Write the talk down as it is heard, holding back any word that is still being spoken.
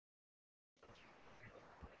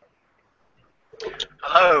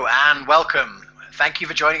Hello and welcome. Thank you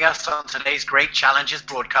for joining us on today's Great Challenges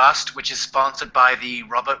broadcast, which is sponsored by the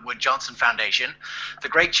Robert Wood Johnson Foundation. The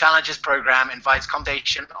Great Challenges program invites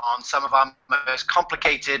conversation on some of our most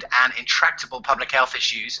complicated and intractable public health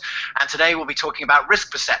issues. And today we'll be talking about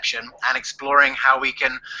risk perception and exploring how we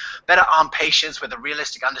can better arm patients with a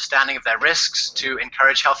realistic understanding of their risks to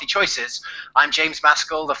encourage healthy choices. I'm James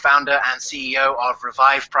Maskell, the founder and CEO of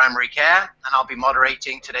Revive Primary Care, and I'll be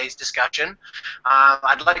moderating today's discussion.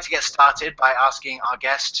 I'd like to get started by asking our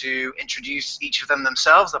guests to introduce each of them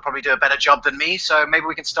themselves. They'll probably do a better job than me, so maybe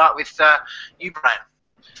we can start with you, Brian.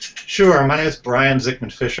 Sure. My name is Brian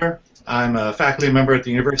Zickman-Fisher. I'm a faculty member at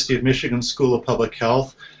the University of Michigan School of Public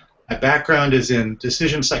Health. My background is in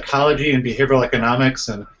decision psychology and behavioral economics,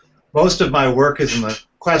 and most of my work is in the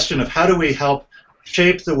question of how do we help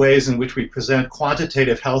shape the ways in which we present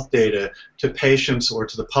quantitative health data to patients or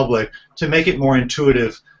to the public to make it more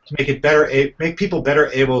intuitive, to make it better, make people better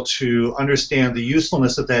able to understand the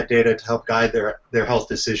usefulness of that data to help guide their health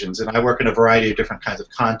decisions. And I work in a variety of different kinds of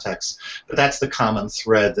contexts, but that's the common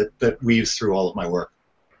thread that weaves through all of my work.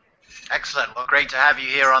 Excellent. Well, great to have you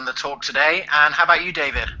here on the talk today. And how about you,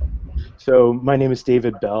 David? So my name is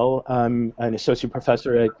David Bell. I'm an associate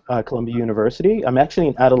professor at Columbia University. I'm actually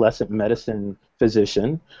an adolescent medicine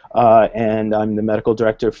physician, and I'm the medical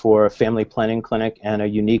director for a family planning clinic and a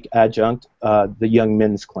unique adjunct, the Young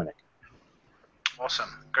Men's Clinic.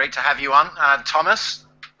 Awesome. Great to have you on. Thomas?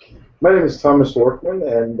 My name is Thomas Workman,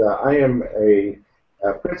 and I am a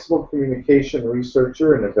principal communication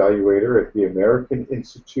researcher and evaluator at the American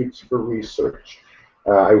Institutes for Research.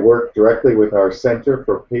 I work directly with our Center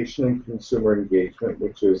for Patient and Consumer Engagement,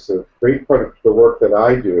 which is a great part of the work that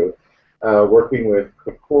I do, working with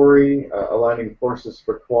COCORI, aligning forces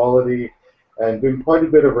for quality, and doing quite a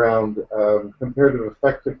bit around comparative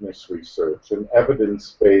effectiveness research and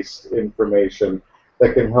evidence-based information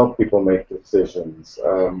that can help people make decisions.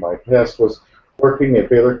 My past was working at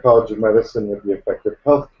Baylor College of Medicine with the Effective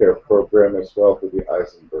Healthcare Program as well through the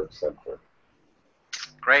Eisenberg Center.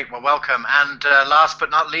 Great, well, welcome. And last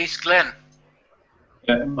but not least, Glenn.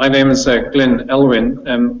 My name is Glenn Elwin.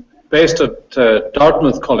 I'm based at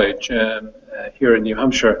Dartmouth College here in New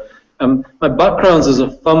Hampshire. My background is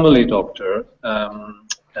a family doctor.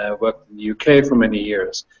 Worked in the UK for many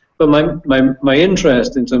years. But my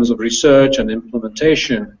interest in terms of research and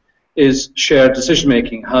implementation is shared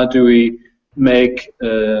decision-making. How do we make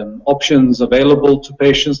options available to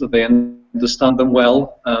patients that they understand them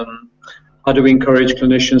well? How do we encourage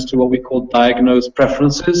clinicians to what we call diagnosed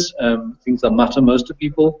preferences, things that matter most to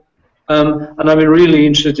people? And I'm really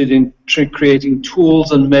interested in creating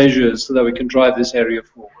tools and measures so that we can drive this area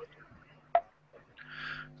forward.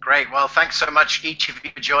 Great. Well, thanks so much, each of you,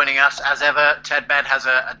 for joining us. As ever, TEDMED has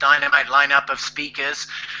a dynamite lineup of speakers.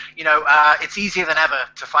 You know, it's easier than ever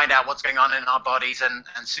to find out what's going on in our bodies, and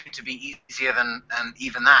soon to be easier than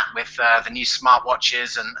even that with the new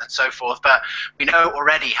smartwatches and so forth. But we know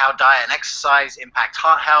already how diet and exercise impact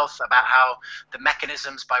heart health, about how the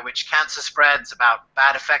mechanisms by which cancer spreads, about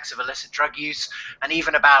bad effects of illicit drug use, and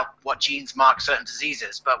even about what genes mark certain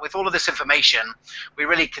diseases. But with all of this information, we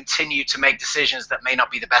really continue to make decisions that may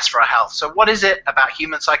not be the best for our health. So what is it about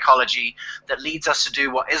human psychology that leads us to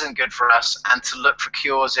do what isn't good for us and to look for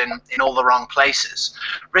cures in all the wrong places?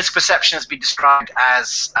 Risk perception has been described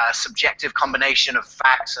as a subjective combination of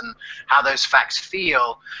facts and how those facts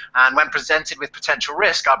feel, and when presented with potential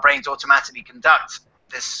risk, our brains automatically conduct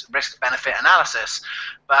this risk-benefit analysis.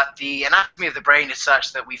 But the anatomy of the brain is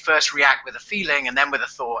such that we first react with a feeling and then with a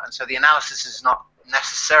thought, and so the analysis is not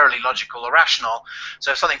necessarily logical or rational.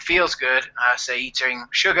 So if something feels good, say eating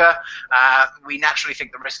sugar, we naturally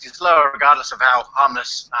think the risk is lower regardless of how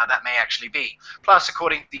harmless that may actually be. Plus,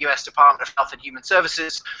 according to the US Department of Health and Human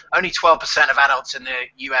Services, only 12% of adults in the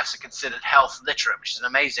US are considered health literate, which is an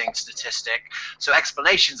amazing statistic. So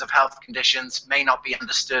explanations of health conditions may not be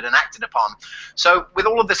understood and acted upon. So with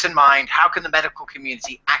all of this in mind, how can the medical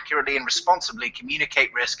community accurately and responsibly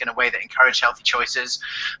communicate risk in a way that encourages healthy choices?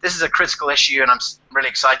 This is a critical issue, and I'm really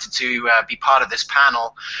excited to be part of this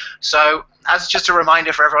panel. So as just a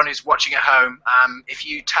reminder for everyone who's watching at home, if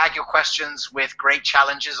you tag your questions with great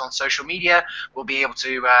challenges on social media, we'll be able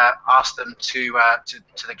to ask them to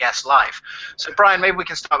the guests live. So Brian, maybe we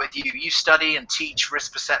can start with you. You study and teach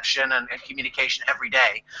risk perception and communication every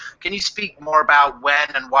day. Can you speak more about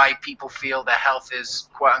when and why people feel their health is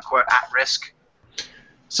quote-unquote at risk?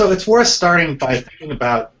 So it's worth starting by thinking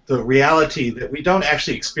about the reality that we don't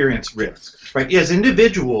actually experience risk. Right? As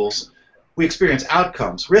individuals, we experience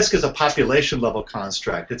outcomes. Risk is a population-level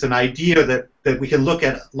construct. It's an idea that we can look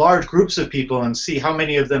at large groups of people and see how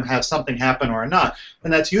many of them have something happen or not.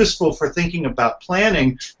 And that's useful for thinking about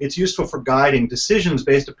planning. It's useful for guiding decisions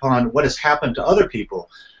based upon what has happened to other people.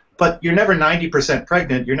 But you're never 90%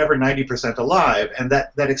 pregnant. You're never 90% alive. And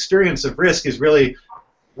that experience of risk is really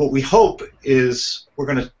what we hope is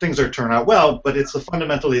things are turn out well, but it's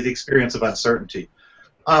fundamentally the experience of uncertainty.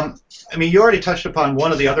 I mean, you already touched upon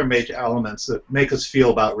one of the other major elements that make us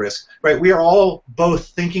feel about risk, right? We are all both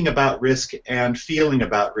thinking about risk and feeling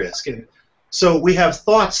about risk. And so we have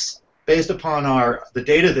thoughts based upon the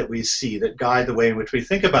data that we see that guide the way in which we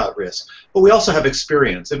think about risk. But we also have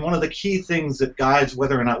experience. And one of the key things that guides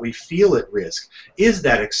whether or not we feel at risk is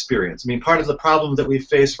that experience. I mean, part of the problem that we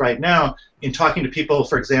face right now in talking to people,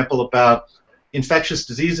 for example, about infectious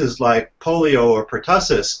diseases like polio or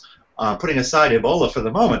pertussis, putting aside Ebola for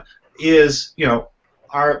the moment, is,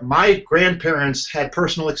 my grandparents had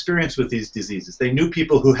personal experience with these diseases. They knew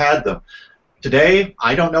people who had them. Today,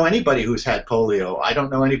 I don't know anybody who's had polio. I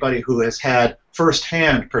don't know anybody who has had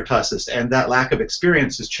firsthand pertussis, and that lack of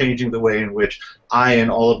experience is changing the way in which I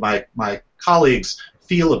and all of my colleagues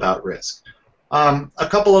feel about risk. A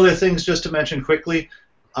couple other things just to mention quickly.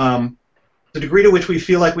 The degree to which we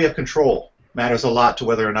feel like we have control matters a lot to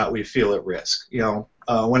whether or not we feel at risk.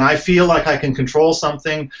 When I feel like I can control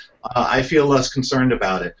something, I feel less concerned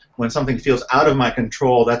about it. When something feels out of my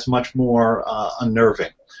control, that's much more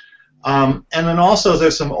unnerving. And then also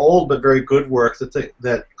there's some old but very good work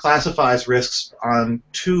that classifies risks on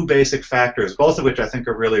two basic factors, both of which I think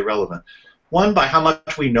are really relevant. One, by how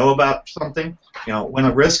much we know about something. When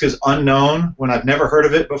a risk is unknown, when I've never heard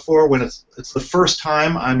of it before, when it's the first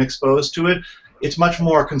time I'm exposed to it, it's much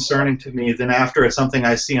more concerning to me than after it's something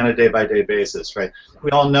I see on a day-by-day basis, right? We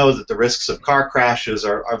all know that the risks of car crashes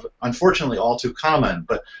are unfortunately all too common,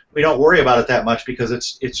 but we don't worry about it that much because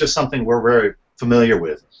it's just something we're very familiar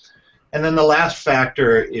with. And then the last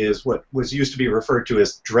factor is what was used to be referred to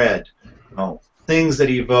as dread. Things that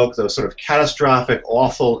evoke those sort of catastrophic,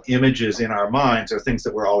 awful images in our minds are things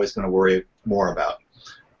that we're always going to worry more about.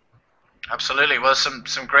 Absolutely. Well, some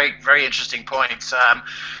great, very interesting points.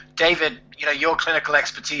 David, your clinical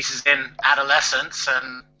expertise is in adolescence,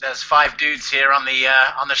 and there's 5 dudes here on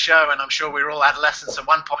the show, and I'm sure we were all adolescents at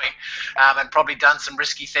one point, and probably done some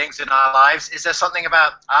risky things in our lives. Is there something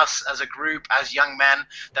about us as a group, as young men,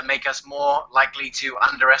 that make us more likely to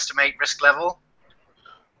underestimate risk level?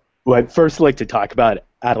 Well, I'd first like to talk about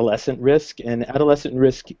adolescent risk, and adolescent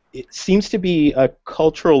risk, it seems to be a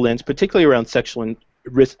cultural lens, particularly around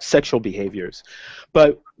sexual behaviors.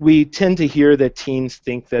 But we tend to hear that teens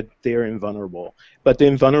think that they're invulnerable. But the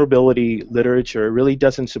invulnerability literature really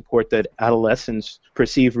doesn't support that adolescents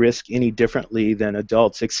perceive risk any differently than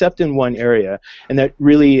adults, except in one area. And that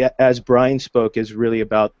really, as Brian spoke, is really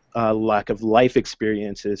about lack of life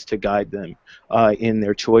experiences to guide them in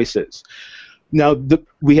their choices. Now,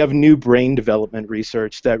 we have new brain development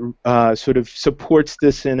research that sort of supports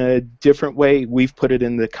this in a different way. We've put it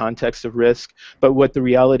in the context of risk, but what the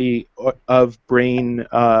reality of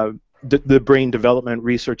the brain development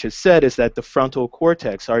research has said is that the frontal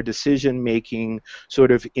cortex, our decision-making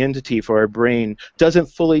sort of entity for our brain, doesn't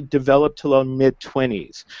fully develop till our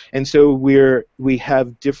mid-20s, and so we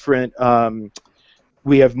have different,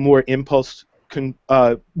 we have more impulse.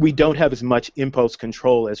 We don't have as much impulse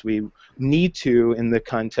control as we need to in the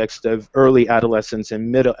context of early adolescence and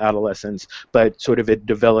middle adolescence, but sort of it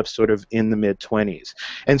develops sort of in the mid-20s.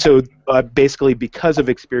 And so basically because of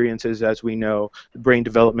experiences, as we know, the brain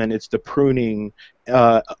development, it's the pruning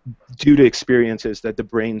due to experiences that the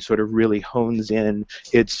brain sort of really hones in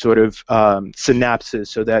its sort of synapses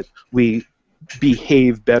so that we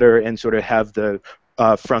behave better and sort of have the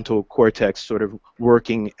frontal cortex sort of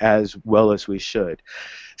working as well as we should.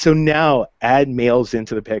 So now add males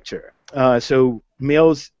into the picture. So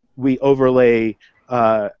males, we overlay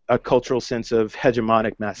a cultural sense of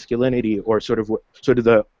hegemonic masculinity, or sort of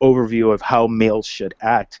the overview of how males should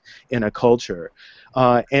act in a culture.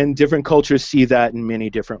 And different cultures see that in many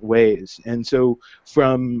different ways. And so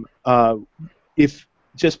from, if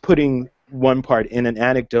just putting one part in an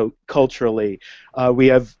anecdote culturally, we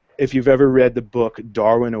have, if you've ever read the book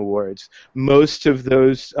Darwin Awards, most of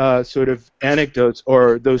those sort of anecdotes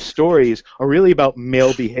or those stories are really about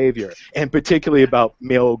male behavior, and particularly about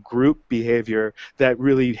male group behavior that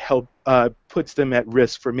really puts them at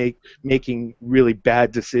risk for making really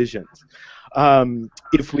bad decisions.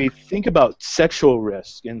 If we think about sexual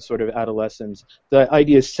risk in sort of adolescence, the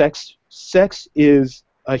idea is sex is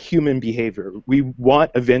a human behavior. We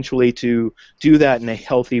want eventually to do that in a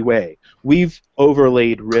healthy way. We've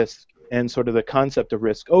overlaid risk and sort of the concept of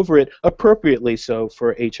risk over it, appropriately so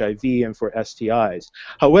for HIV and for STIs.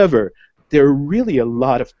 However, there are really a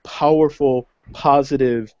lot of powerful,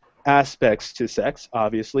 positive aspects to sex,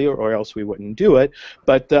 obviously, or else we wouldn't do it,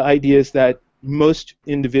 but the idea is that most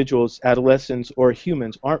individuals, adolescents or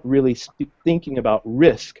humans, aren't really thinking about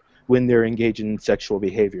risk when they're engaging in sexual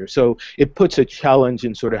behavior. So it puts a challenge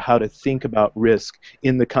in sort of how to think about risk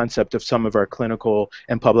in the concept of some of our clinical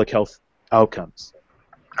and public health outcomes.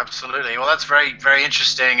 Absolutely. Well, that's very, very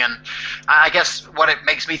interesting. And I guess what it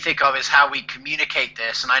makes me think of is how we communicate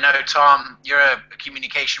this. And I know, Tom, you're a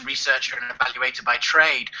communication researcher and evaluator by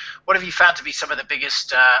trade. What have you found to be some of the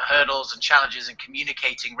biggest hurdles and challenges in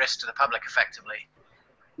communicating risk to the public effectively?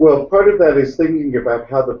 Well, part of that is thinking about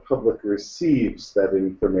how the public receives that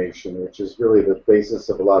information, which is really the basis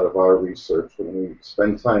of a lot of our research. When we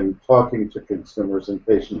spend time talking to consumers and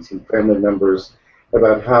patients and family members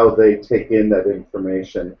about how they take in that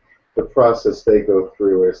information, the process they go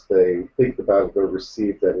through as they think about it or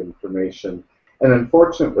receive that information. And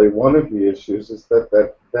unfortunately, one of the issues is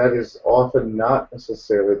that is often not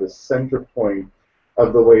necessarily the center point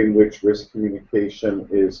of the way in which risk communication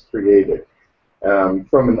is created.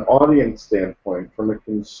 From an audience standpoint, from a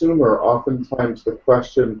consumer, oftentimes the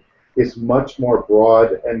question is much more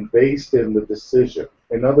broad and based in the decision.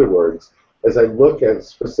 In other words, as I look at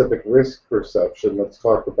specific risk perception, let's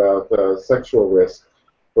talk about sexual risk,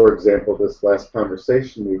 for example, this last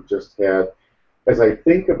conversation we've just had. As I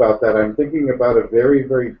think about that, I'm thinking about a very,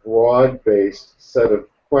 very broad-based set of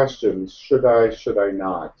questions. Should I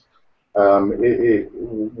not?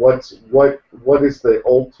 What is the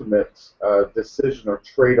ultimate decision or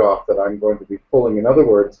trade-off that I'm going to be pulling? In other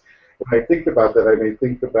words, when I think about that, I may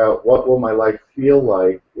think about what will my life feel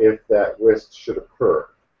like if that risk should occur,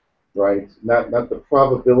 right? Not the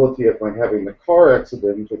probability of my having the car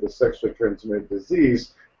accident or the sexually transmitted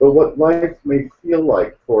disease, but what life may feel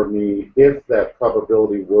like for me if that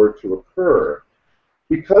probability were to occur.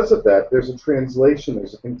 Because of that, there's a translation,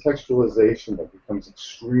 there's a contextualization that becomes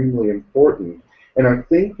extremely important. And our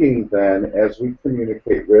thinking then, as we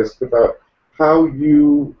communicate risk, about how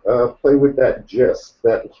you play with that gist,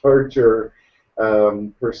 that larger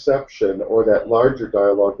perception or that larger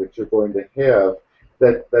dialogue that you're going to have,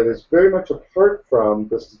 that is very much apart from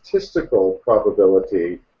the statistical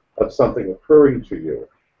probability of something occurring to you.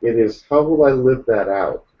 It is, how will I live that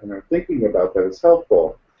out? And our thinking about that is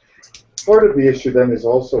helpful. Part of the issue then is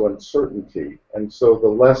also uncertainty, and so the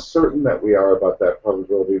less certain that we are about that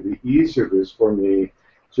probability, the easier it is for me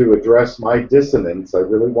to address my dissonance. I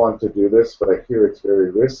really want to do this, but I hear it's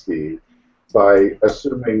very risky, by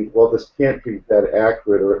assuming, well, this can't be that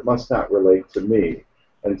accurate or it must not relate to me,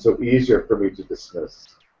 and so easier for me to dismiss.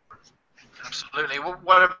 Absolutely. Well,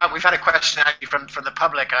 what about, we've had a question actually from the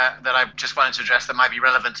public that I just wanted to address that might be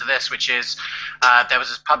relevant to this, which is there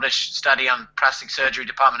was a published study on plastic surgery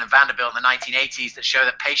department in Vanderbilt in the 1980s that showed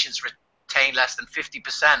that patients retain less than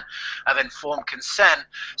 50% of informed consent.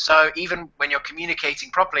 So even when you're communicating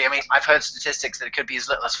properly, I mean, I've heard statistics that it could be as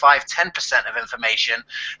little as 5–10% of information.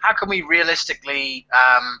 How can we realistically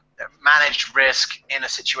manage risk in a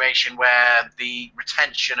situation where the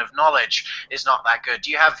retention of knowledge is not that good?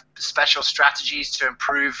 Do you have special strategies to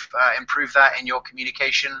improve that in your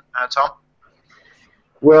communication, Tom?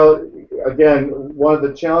 Well, again, one of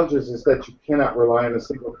the challenges is that you cannot rely on a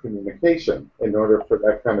single communication in order for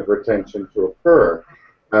that kind of retention to occur.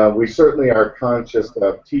 We certainly are conscious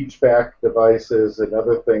of teach-back devices and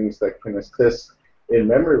other things that can assist in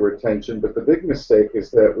memory retention, but the big mistake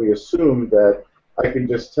is that we assume that I can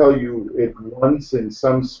just tell you it once in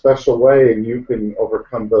some special way and you can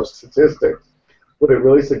overcome those statistics. What it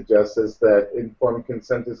really suggests is that informed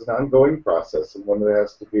consent is an ongoing process and one that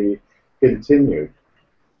has to be continued.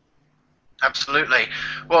 Absolutely.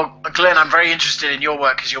 Well, Glenn, I'm very interested in your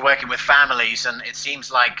work because you're working with families, and it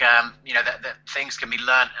seems like you know that things can be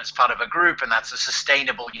learned as part of a group, and that's a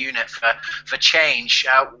sustainable unit for change.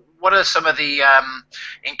 What are some of the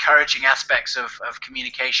encouraging aspects of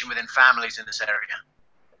communication within families in this area?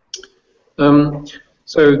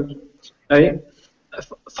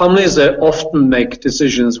 Families often make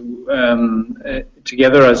decisions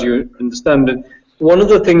together, as you understand it. One of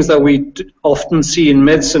the things that we often see in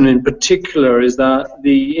medicine in particular is that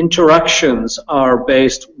the interactions are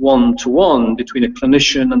based one-to-one between a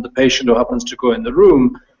clinician and the patient who happens to go in the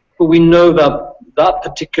room, but we know that that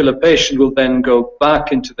particular patient will then go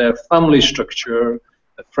back into their family structure,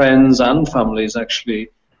 friends and families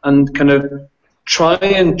actually, and kind of try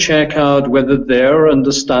and check out whether their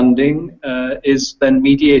understanding is then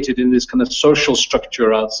mediated in this kind of social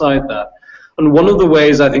structure outside that. And one of the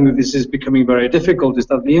ways I think that this is becoming very difficult is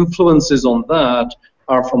that the influences on that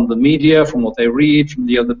are from the media, from what they read, from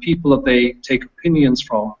the other people that they take opinions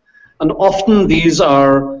from. And often these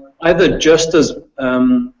are either just as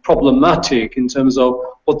problematic in terms of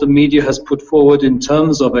what the media has put forward in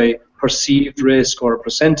terms of a perceived risk or a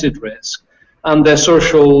presented risk, and their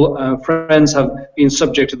social friends have been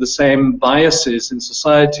subject to the same biases in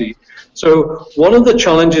society. So one of the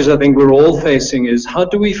challenges I think we're all facing is how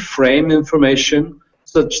do we frame information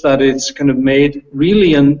such that it's kind of made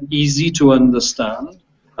really easy to understand,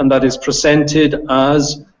 and that is presented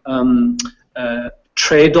as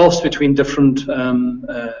trade-offs between different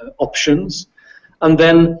options, and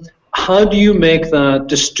then how do you make that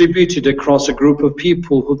distributed across a group of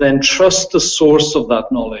people who then trust the source of that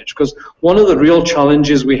knowledge? Because one of the real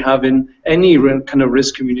challenges we have in any kind of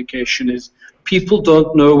risk communication is people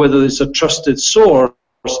don't know whether it's a trusted source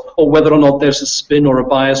or whether or not there's a spin or a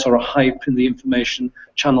bias or a hype in the information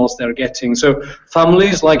channels they're getting. So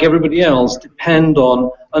families, like everybody else, depend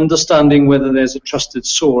on understanding whether there's a trusted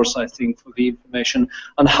source, I think, for the information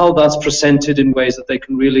and how that's presented in ways that they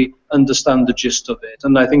can really understand the gist of it.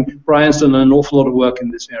 And I think Brian's done an awful lot of work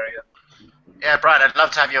in this area. Yeah, Brian, I'd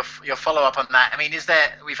love to have your follow-up on that. I mean,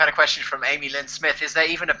 we've had a question from Amy Lynn Smith, is there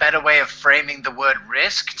even a better way of framing the word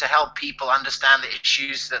risk to help people understand the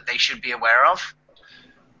issues that they should be aware of?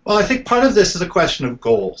 Well, I think part of this is a question of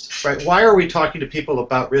goals, right? Why are we talking to people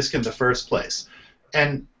about risk in the first place?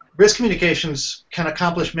 And risk communications can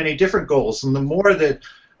accomplish many different goals, and the more that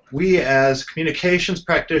we as communications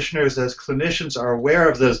practitioners, as clinicians, are aware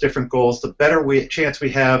of those different goals, the better chance we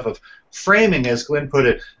have of framing, as Glenn put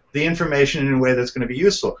it, the information in a way that's going to be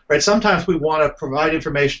useful, right? Sometimes we want to provide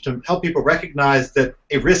information to help people recognize that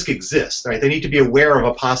a risk exists, right? They need to be aware of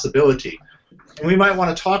a possibility. And we might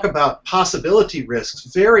want to talk about possibility risks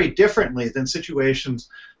very differently than situations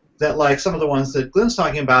that, like some of the ones that Glenn's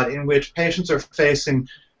talking about, in which patients are facing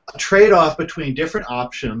a trade-off between different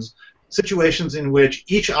options, situations in which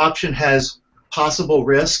each option has possible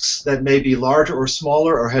risks that may be larger or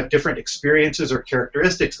smaller or have different experiences or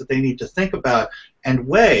characteristics that they need to think about and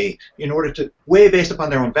weigh based upon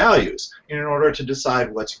their own values in order to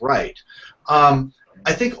decide what's right.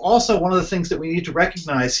 I think also one of the things that we need to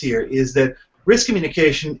recognize here is that risk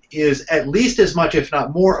communication is at least as much, if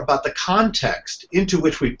not more, about the context into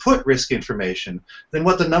which we put risk information than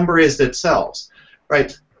what the number is that sells,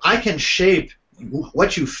 right? I can shape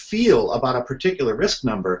what you feel about a particular risk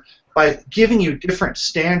number by giving you different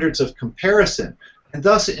standards of comparison. And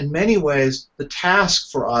thus, in many ways, the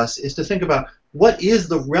task for us is to think about what is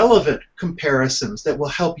the relevant comparisons that will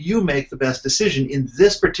help you make the best decision in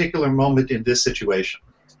this particular moment in this situation.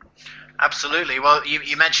 Absolutely. Well,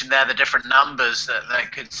 you mentioned there the different numbers that they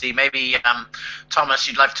could see. Maybe, Thomas,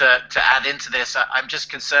 you'd like to add into this. I'm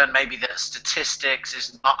just concerned maybe that statistics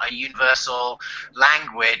is not a universal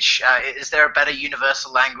language. Is there a better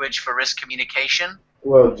universal language for risk communication?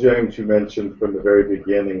 Well, James, you mentioned from the very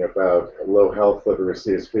beginning about low health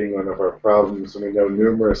literacy as being one of our problems, and we know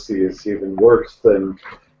numeracy is even worse than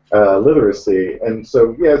literacy. And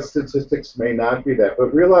so, yes, statistics may not be that,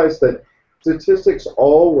 but realize that statistics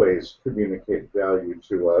always communicate value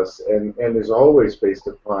to us and is always based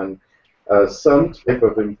upon some type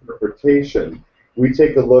of interpretation. We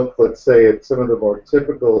take a look, let's say, at some of the more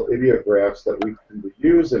typical ideographs that we tend to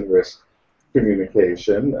use in risk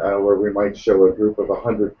communication, where we might show a group of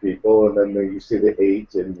 100 people, and then you see the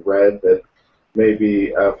 8 in red that may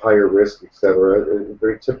be of higher risk, etc. A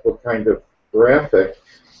very typical kind of graphic.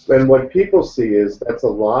 And what people see is that's a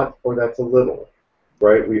lot or that's a little.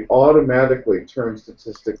 Right, we automatically turn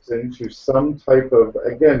statistics into some type of,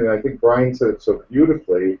 again, and I think Brian said it so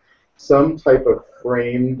beautifully, some type of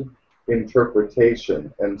framed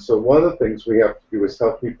interpretation. And so one of the things we have to do is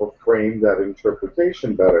help people frame that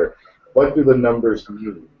interpretation better. What do the numbers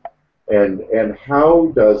mean? And how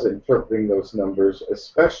does interpreting those numbers,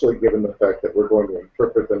 especially given the fact that we're going to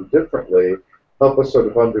interpret them differently, help us sort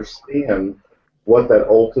of understand what that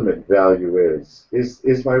ultimate value is.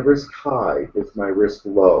 Is my risk high? Is my risk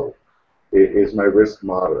low? Is my risk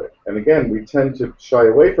moderate? And again, we tend to shy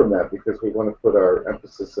away from that because we want to put our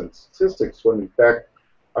emphasis on statistics when in fact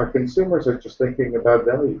our consumers are just thinking about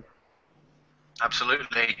value.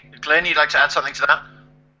 Absolutely. Glenn, you'd like to add something to that?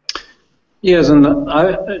 Yes, and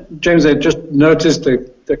James, I just noticed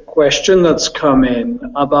the question that's come in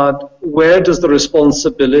about where does the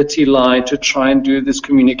responsibility lie to try and do this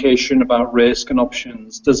communication about risk and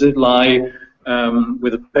options? Does it lie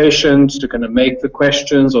with the patient to kind of make the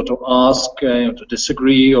questions or to ask, to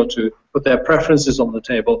disagree or to put their preferences on the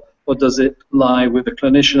table, or does it lie with the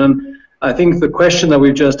clinician? And I think the question that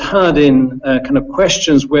we've just had in kind of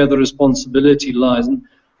questions where the responsibility lies, and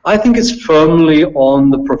I think it's firmly on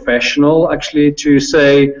the professional, actually, to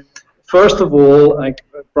say, first of all, like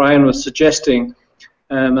Brian was suggesting,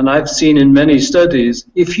 and I've seen in many studies,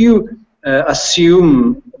 if you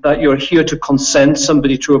assume that you're here to consent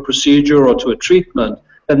somebody to a procedure or to a treatment,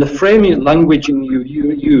 then the framing language you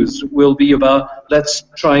use will be about, let's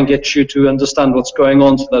try and get you to understand what's going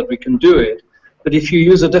on so that we can do it. But if you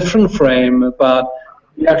use a different frame about,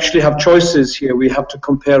 we actually have choices here, we have to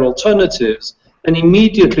compare alternatives, and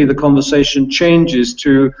immediately the conversation changes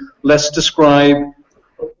to, let's describe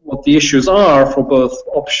what the issues are for both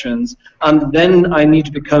options, and then I need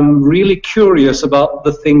to become really curious about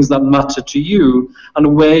the things that matter to you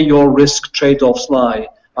and where your risk trade-offs lie.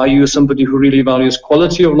 Are you somebody who really values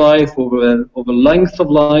quality of life over length of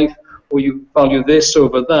life, or you value this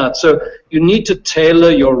over that? So you need to tailor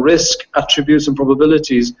your risk attributes and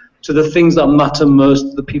probabilities to the things that matter most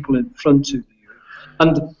to the people in front of you.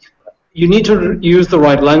 And you need to use the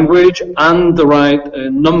right language and the right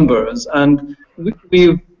numbers. And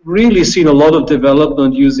we've really seen a lot of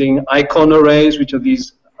development using icon arrays, which are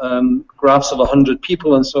these graphs of 100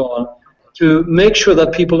 people and so on, to make sure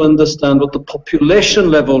that people understand what the population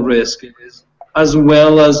level risk is, as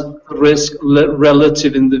well as the risk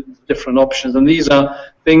relative in the different options. And these are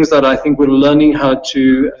things that I think we're learning how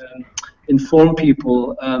to inform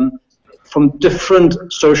people from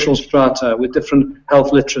different social strata with different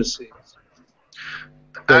health literacy.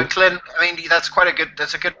 Clint, I mean, that's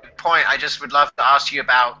a good point. I just would love to ask you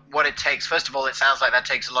about what it takes. First of all, it sounds like that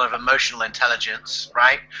takes a lot of emotional intelligence,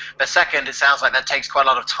 right? But second, it sounds like that takes quite a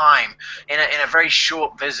lot of time. In a very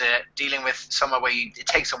short visit, dealing with someone where it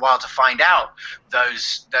takes a while to find out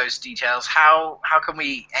those details, how can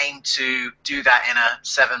we aim to do that in a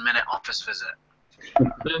 7-minute office visit?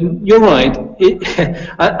 You're right,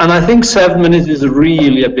 and I think 7 minutes is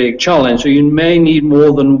really a big challenge, so you may need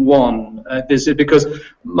more than one visit, because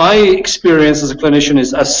my experience as a clinician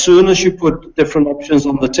is as soon as you put different options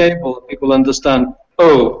on the table, people understand,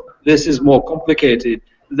 oh, this is more complicated.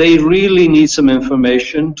 They really need some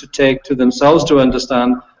information to take to themselves to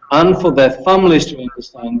understand, and for their families to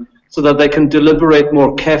understand, so that they can deliberate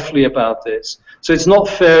more carefully about this. So it's not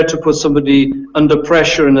fair to put somebody under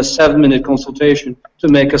pressure in a 7-minute consultation to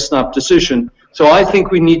make a snap decision. So I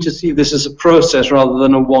think we need to see this as a process rather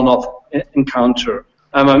than a one-off encounter.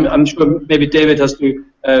 I'm sure maybe David has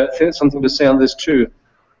something to say on this too.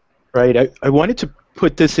 Right. I wanted to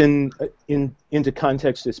put this into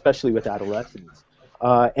context, especially with adolescents,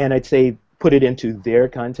 and I'd say put it into their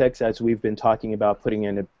context, as we've been talking about putting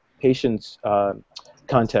in a patient's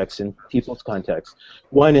context and people's context.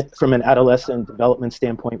 One, from an adolescent development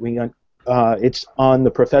standpoint, it's on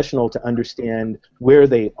the professional to understand where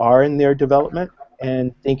they are in their development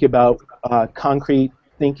and think about concrete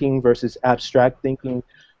thinking versus abstract thinking.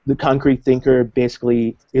 The concrete thinker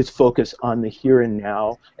basically is focused on the here and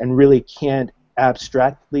now and really can't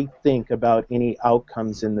abstractly think about any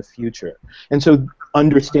outcomes in the future. And so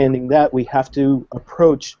understanding that, we have to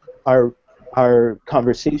approach our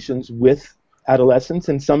conversations with adolescents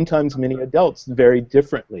and sometimes many adults very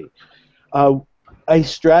differently. A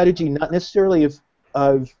strategy not necessarily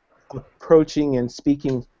of approaching and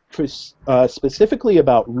speaking specifically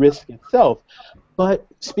about risk itself, but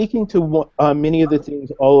speaking to what, many of the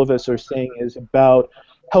things all of us are saying is about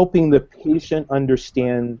helping the patient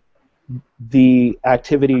understand the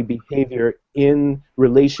activity behavior in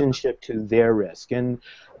relationship to their risk. And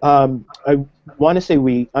I want to say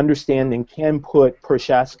we understand and can put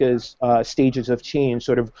Prochaska's stages of change,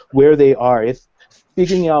 sort of where they are. If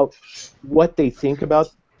figuring out what they think about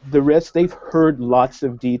the risk, they've heard lots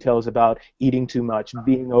of details about eating too much,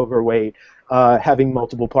 being overweight, having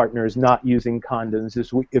multiple partners, not using condoms,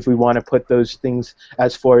 if we want to put those things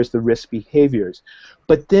as far as the risk behaviors.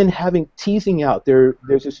 But then teasing out,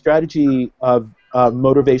 there's a strategy of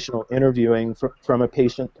motivational interviewing from a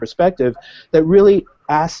patient perspective that really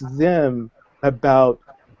asks them about,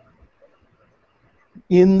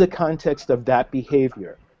 in the context of that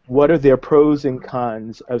behavior, what are their pros and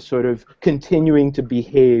cons of sort of continuing to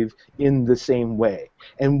behave in the same way?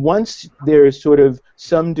 And once there's sort of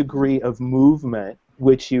some degree of movement,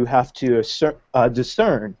 which you have to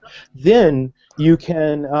discern, then you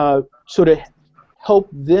can sort of help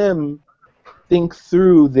them think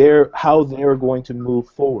through how they're going to move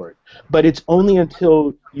forward. But it's only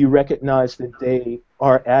until you recognize that they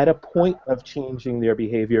are at a point of changing their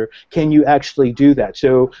behavior can you actually do that.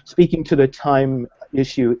 So speaking to the time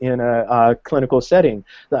issue in a clinical setting,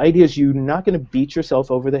 the idea is you're not going to beat yourself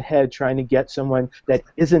over the head trying to get someone that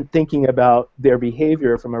isn't thinking about their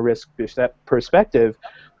behavior from a risk perspective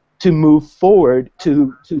to move forward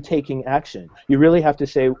to taking action. You really have to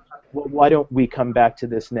say, well, why don't we come back to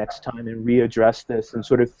this next time and readdress this and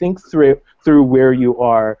sort of think through where you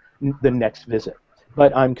are the next visit.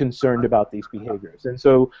 But I'm concerned about these behaviors, and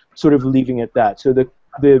so sort of leaving it at that. So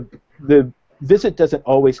the visit doesn't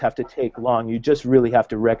always have to take long. You just really have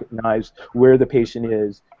to recognize where the patient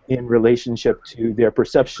is in relationship to their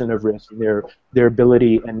perception of risk, and their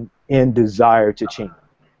ability and desire to change.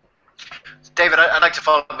 David, I'd like to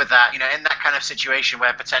follow up with that. You know, in that kind of situation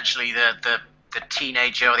where potentially the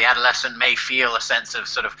teenager or the adolescent may feel a sense of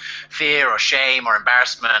sort of fear or shame or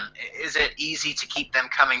embarrassment, is it easy to keep them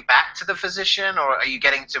coming back to the physician, or are you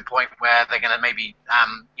getting to a point where they're going to maybe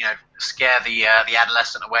you know, scare the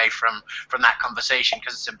adolescent away from that conversation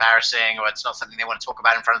because it's embarrassing or it's not something they want to talk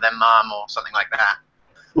about in front of their mom or something like that?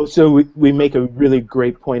 Well, so we make a really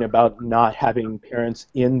great point about not having parents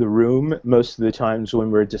in the room most of the times when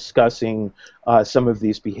we're discussing some of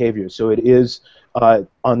these behaviors. So it is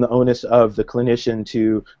on the onus of the clinician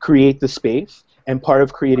to create the space, and part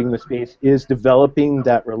of creating the space is developing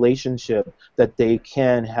that relationship that they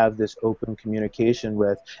can have this open communication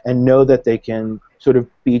with and know that they can sort of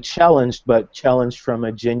be challenged, but challenged from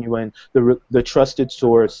a genuine, the trusted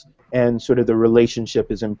source, and sort of the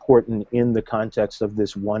relationship is important in the context of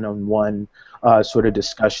this one-on-one sort of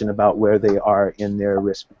discussion about where they are in their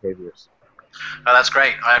risk behaviors. Oh, that's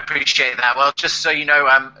great. I appreciate that. Well, just so you know,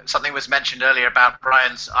 something was mentioned earlier about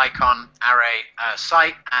Brian's icon array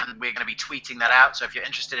site, and we're going to be tweeting that out. So if you're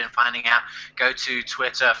interested in finding out, go to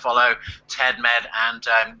Twitter, follow TEDMED, and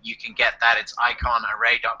you can get that. It's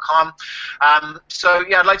iconarray.com. So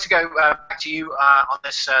yeah, I'd like to go back to you on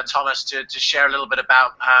this, Thomas, to share a little bit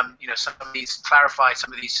about you know, some of these, clarify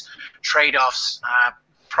some of these trade-offs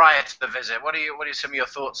prior to the visit. What are some of your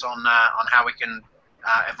thoughts on how we can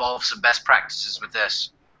evolve some best practices with this?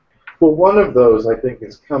 Well, one of those, I think,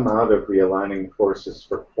 has come out of the Aligning Forces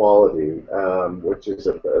for Quality, which is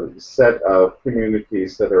a set of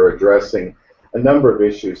communities that are addressing a number of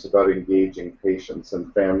issues about engaging patients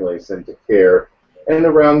and families into care, and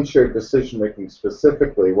around shared decision-making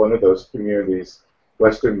specifically. One of those communities,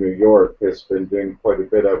 Western New York, has been doing quite a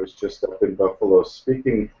bit. I was just up in Buffalo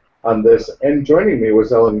speaking on this, and joining me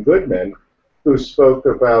was Ellen Goodman, who spoke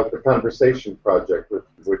about the Conversation Project,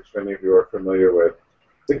 which many of you are familiar with.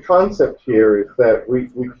 The concept here is that we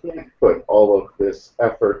can't put all of this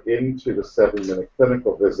effort into the 7-minute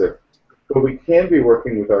clinical visit, but we can be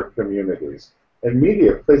working with our communities. And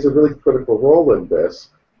media plays a really critical role in this,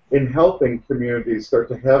 in helping communities start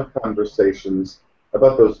to have conversations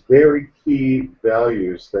about those very key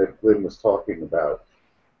values that Lynn was talking about.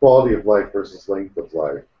 Quality of life versus length of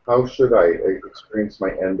life. How should I experience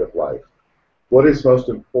my end of life? What is most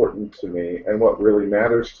important to me and what really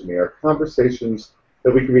matters to me are conversations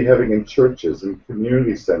that we can be having in churches, in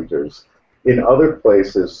community centers, in other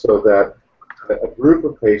places, so that a group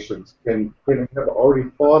of patients can have already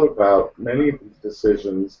thought about many of these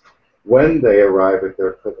decisions when they arrive at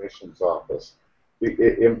their clinician's office.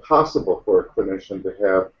 It's impossible for a clinician to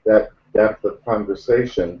have that depth of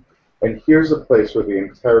conversation, and here's a place where the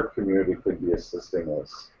entire community can be assisting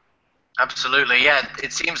us. Absolutely, yeah.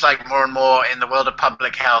 It seems like more and more in the world of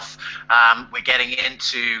public health, we're getting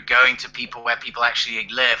into going to people where people actually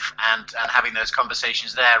live and having those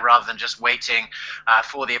conversations there, rather than just waiting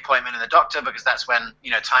for the appointment in the doctor, because that's when,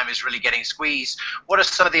 you know, time is really getting squeezed. What are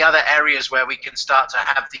some of the other areas where we can start to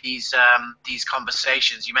have these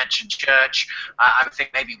conversations? You mentioned church. I would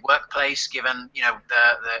think maybe workplace, given, you know,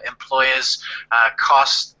 the employer's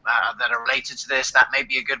costs that are related to this. That may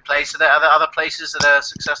be a good place. Are there other places that are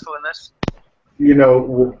successful in this? You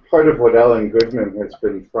know, part of what Ellen Goodman has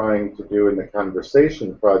been trying to do in the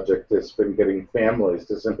Conversation Project has been getting families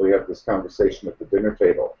to simply have this conversation at the dinner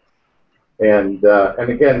table. And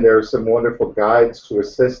again, there are some wonderful guides to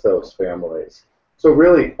assist those families. So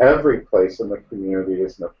really, every place in the community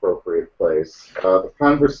is an appropriate place. The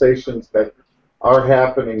conversations that are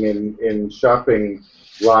happening in shopping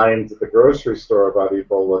lines at the grocery store about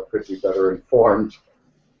Ebola could be better informed,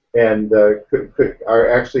 and are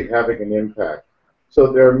actually having an impact.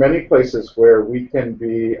 So there are many places where we can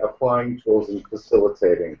be applying tools and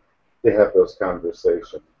facilitating to have those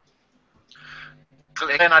conversations.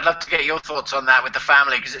 Glenn, I'd love to get your thoughts on that with the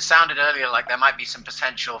family, because it sounded earlier like there might be some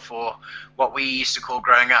potential for what we used to call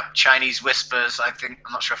growing up Chinese whispers. I'm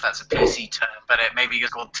not sure if that's a PC term, but it maybe is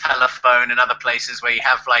called telephone in other places, where you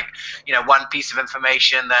have, like, you know, one piece of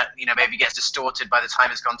information that, you know, maybe gets distorted by the time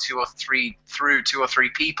it's gone through two or three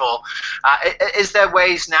people. Is there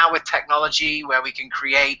ways now with technology where we can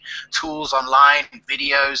create tools online,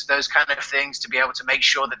 videos, those kind of things, to be able to make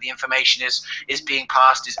sure that the information is being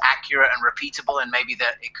passed is accurate and repeatable, and maybe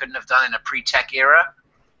that it couldn't have done in a pre-tech era?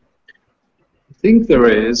 think there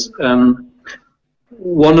is.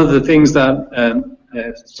 One of the things that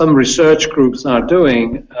some research groups are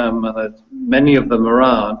doing, and many of them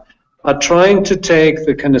around, are trying to take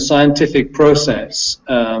the kind of scientific process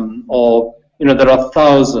of, there are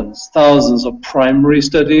thousands of primary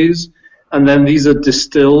studies, and then these are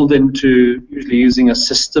distilled into usually using a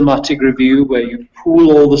systematic review where you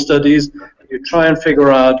pool all the studies, you try and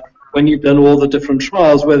figure out when you've done all the different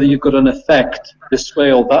trials whether you've got an effect this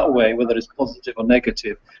way or that way, whether it's positive or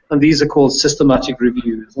negative. And these are called systematic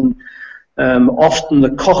reviews. And often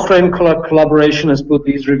the Cochrane collaboration has put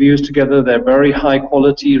these reviews together. They're very high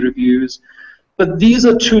quality reviews. But these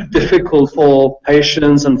are too difficult for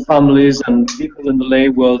patients and families and people in the lay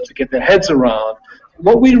world to get their heads around.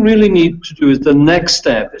 What we really need to do is the next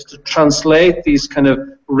step is to translate these kind of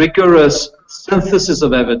rigorous synthesis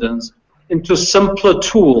of evidence into simpler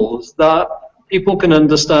tools that people can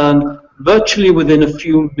understand virtually within a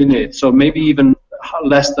few minutes, or maybe even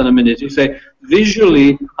less than a minute. You say,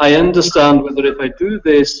 visually, I understand whether if I do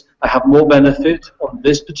this, I have more benefit on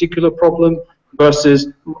this particular problem versus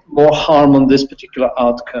more harm on this particular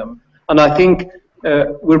outcome. And I think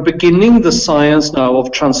we're beginning the science now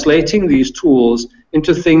of translating these tools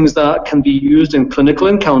into things that can be used in clinical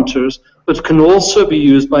encounters, but can also be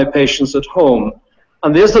used by patients at home.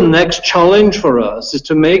 And there's the next challenge for us, is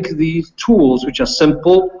to make these tools, which are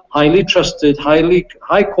simple, highly trusted,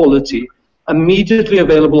 high quality, immediately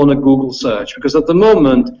available on a Google search. Because at the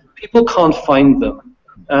moment, people can't find them.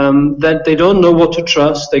 That they don't know what to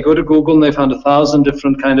trust. They go to Google and they found 1,000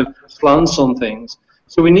 different kind of slants on things.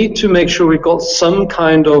 So we need to make sure we've got some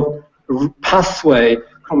kind of pathway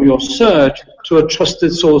from your search to a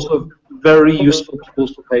trusted source of very useful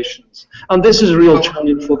tools for patients. And this is a real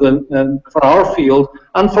challenge for our field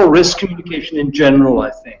and for risk communication in general,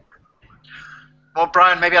 I think. Well,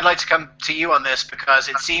 Brian, maybe I'd like to come to you on this, because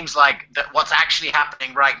it seems like that what's actually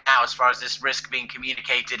happening right now as far as this risk being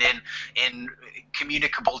communicated in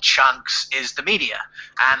communicable chunks is the media.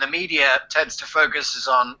 And the media tends to focus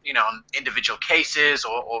on, on individual cases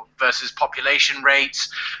or versus population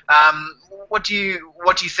rates. What do you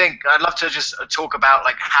think? I'd love to just talk about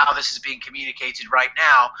like how this is being communicated right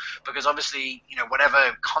now, because obviously,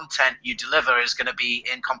 whatever content you deliver is going to be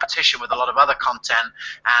in competition with a lot of other content,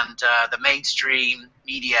 and the mainstream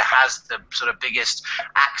media has the sort of biggest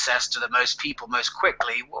access to the most people most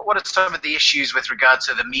quickly. What are some of the issues with regard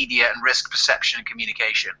to the media and risk perception and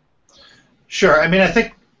communication? Sure. I mean, I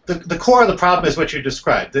think the core of the problem is what you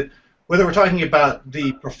described, that whether we're talking about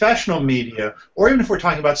the professional media or even if we're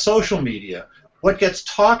talking about social media, what gets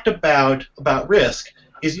talked about risk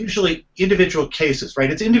is usually individual cases,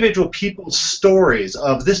 right? It's individual people's stories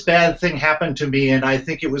of this bad thing happened to me and I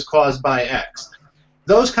think it was caused by X.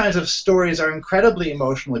 Those kinds of stories are incredibly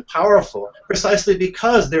emotionally powerful precisely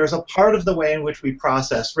because there's a part of the way in which we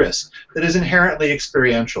process risk that is inherently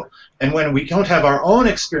experiential. And when we don't have our own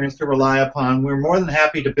experience to rely upon, we're more than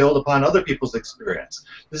happy to build upon other people's experience.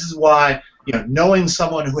 This is why knowing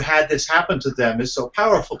someone who had this happen to them is so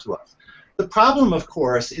powerful to us. The problem, of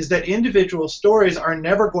course, is that individual stories are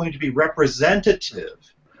never going to be representative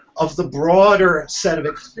of the broader set of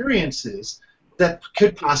experiences that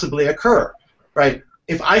could possibly occur, right?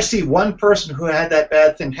 If I see one person who had that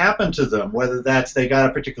bad thing happen to them, whether that's they got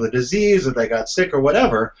a particular disease or they got sick or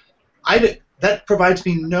whatever, that provides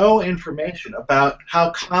me no information about how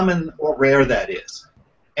common or rare that is.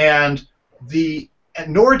 And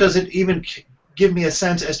nor does it even give me a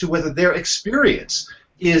sense as to whether their experience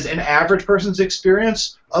is an average person's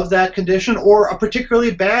experience of that condition or a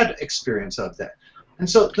particularly bad experience of that. And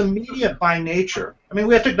so the media by nature, I mean,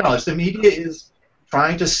 we have to acknowledge the media is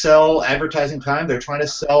trying to sell advertising time. They're trying to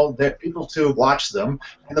sell their people to watch them.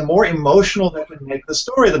 And the more emotional they can make the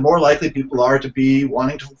story, the more likely people are to be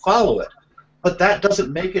wanting to follow it. But that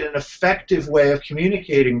doesn't make it an effective way of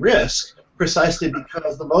communicating risk, precisely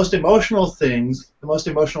because the most emotional things, the most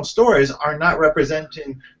emotional stories, are not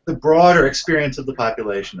representing the broader experience of the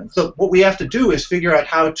population. And so what we have to do is figure out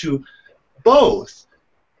how to both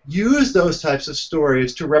use those types of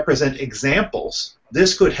stories to represent examples.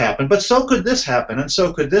 This could happen, but so could this happen, and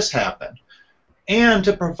so could this happen. And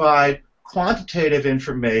to provide quantitative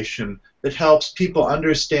information that helps people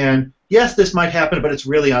understand, yes, this might happen, but it's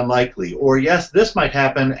really unlikely. Or yes, this might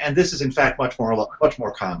happen, and this is in fact much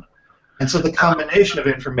more common. And so the combination of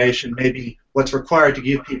information may be what's required to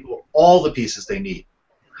give people all the pieces they need.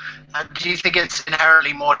 Do you think it's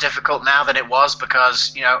inherently more difficult now than it was?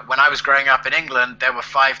 Because, you know, when I was growing up in England, there were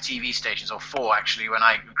 5 TV stations, or 4 actually, when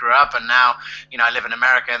I grew up. And now, you know, I live in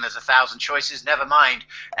America and there's 1,000 choices. Never mind,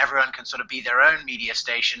 everyone can sort of be their own media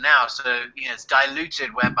station now. So, you know, it's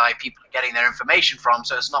diluted whereby people are getting their information from.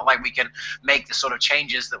 So it's not like we can make the sort of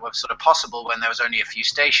changes that were sort of possible when there was only a few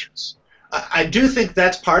stations. I do think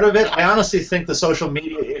that's part of it. I honestly think the social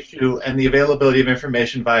media issue and the availability of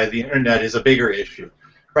information via the internet is a bigger issue.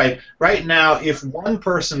 Right now, if one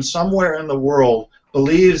person somewhere in the world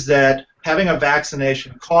believes that having a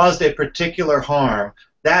vaccination caused a particular harm,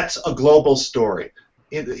 that's a global story.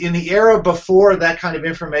 In the era before that kind of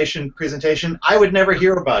information presentation, I would never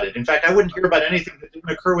hear about it. In fact, I wouldn't hear about anything that didn't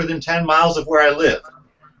occur within 10 miles of where I live.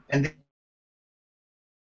 And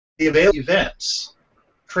the available events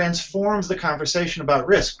transforms the conversation about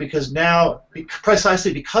risk, because now,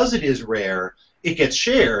 precisely because it is rare, it gets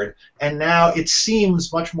shared, and now it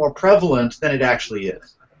seems much more prevalent than it actually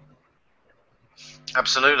is.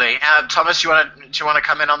 Absolutely. Thomas, do you want to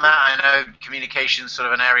come in on that? I know communication is sort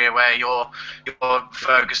of an area where you're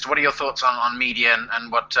focused. What are your thoughts on media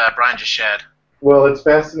and what Brian just shared? Well, it's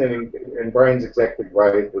fascinating, and Brian's exactly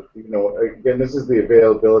right. But, you know, again, this is the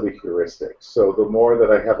availability heuristic. So the more that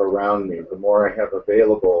I have around me, the more I have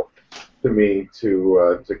available to me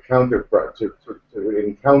to encounter,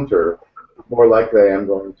 the more likely I am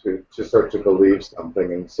going to start to believe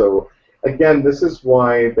something. And so, again, this is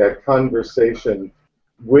why that conversation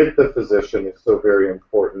with the physician is so very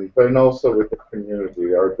important, but also with the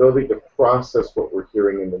community. Our ability to process what we're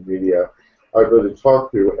hearing in the media, our ability to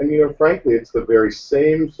talk to, and, you know, frankly, it's the very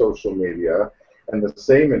same social media and the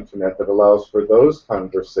same internet that allows for those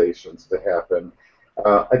conversations to happen.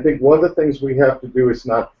 I think one of the things we have to do is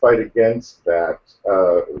not fight against that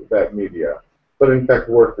media, but in fact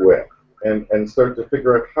work with and start to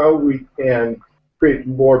figure out how we can create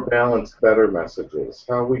more balanced, better messages,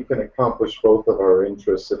 how we can accomplish both of our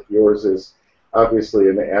interests. If yours is obviously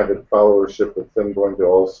an avid followership with them going to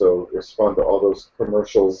also respond to all those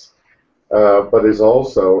commercials, but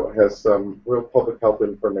has some real public health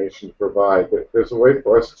information to provide. There's a way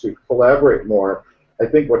for us to collaborate more. I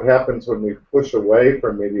think what happens when we push away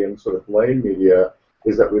from media and sort of blame media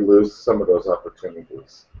is that we lose some of those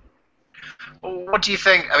opportunities. What do you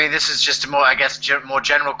think? I mean, this is just a more, I guess, more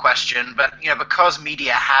general question, but, you know, because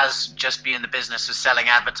media has just been in the business of selling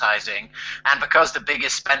advertising, and because the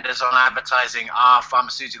biggest spenders on advertising are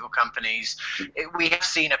pharmaceutical companies, we have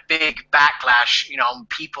seen a big backlash, you know, on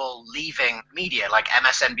people leaving media. Like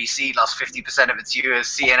MSNBC lost 50% of its viewers,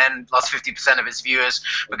 CNN lost 50% of its viewers,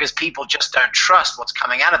 because people just don't trust what's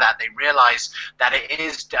coming out of that. They realize that it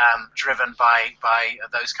is driven by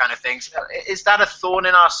those kind of things. Is that a thorn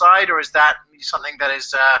in our side, or is that something that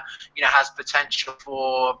is, you know, has potential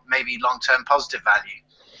for maybe long-term positive value?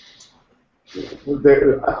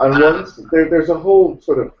 There's a whole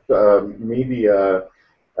sort of media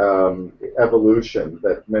evolution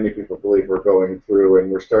that many people believe we're going through,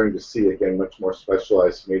 and we're starting to see, again, much more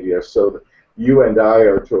specialized media. So you and I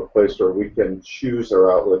are to a place where we can choose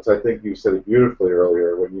our outlets. I think you said it beautifully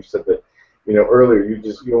earlier when you said that, you know, earlier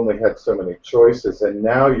you only had so many choices, and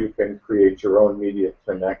now you can create your own media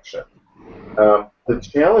connection. The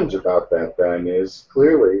challenge about that, then, is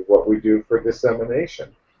clearly what we do for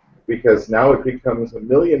dissemination, because now it becomes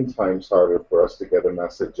 1,000,000 times harder for us to get a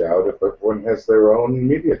message out if everyone has their own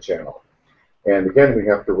media channel. And again, we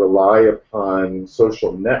have to rely upon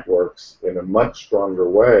social networks in a much stronger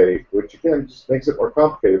way, which again just makes it more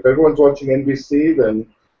complicated. If everyone's watching NBC, then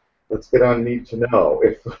let's get on Need to Know.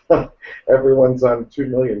 If everyone's on 2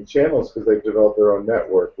 million channels because they've developed their own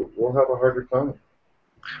network, we'll have a harder time.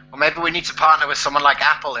 Well, maybe we need to partner with someone like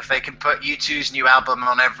Apple. If they can put U2's new album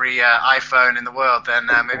on every iPhone in the world, then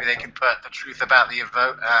maybe they can put the truth about the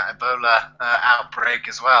Ebola outbreak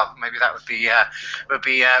as well. Maybe that would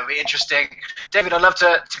be interesting. David, I'd love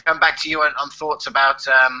to come back to you on thoughts about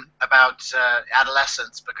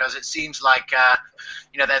adolescence, because it seems like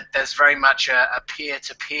you know, that there's very much a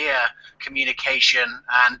peer-to-peer communication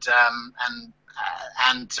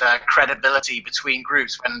and credibility between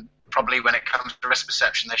groups, when probably when it comes to risk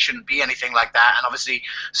perception there shouldn't be anything like that. And obviously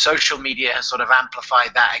social media has sort of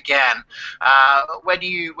amplified that again. Where do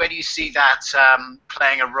you see that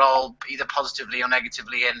playing a role, either positively or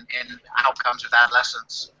negatively, in outcomes with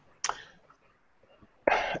adolescents?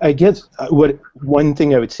 I guess one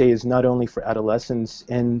thing I would say is, not only for adolescents,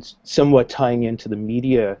 and somewhat tying into the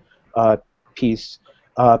media piece,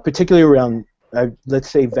 particularly around let's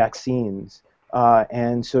say vaccines,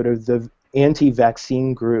 and sort of the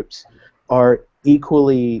anti-vaccine groups are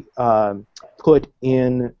equally put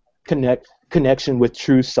in connection with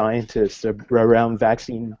true scientists around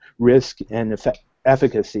vaccine risk and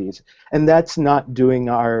efficacies. And that's not doing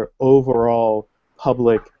our overall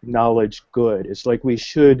public knowledge good. It's like we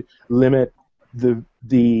should limit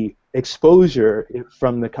the exposure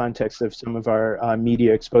from the context of some of our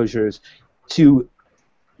media exposures to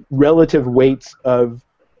relative weights of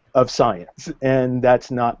science, and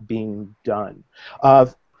that's not being done.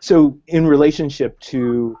 So in relationship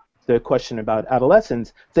to the question about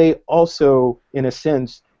adolescents, they also, in a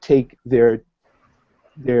sense, take their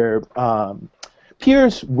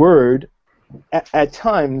peers' word at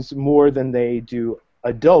times more than they do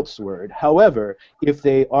adults' word. However, if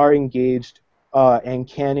they are engaged and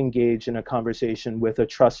can engage in a conversation with a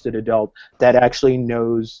trusted adult that actually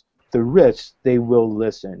knows the risks, they will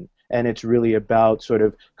listen. And it's really about sort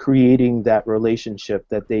of creating that relationship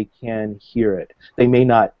that they can hear it. They may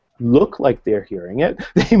not look like they're hearing it,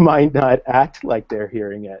 they might not act like they're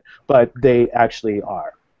hearing it, but they actually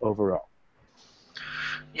are overall.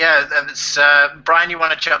 Yeah, Brian, you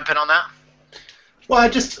want to jump in on that? Well, I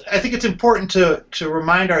think it's important to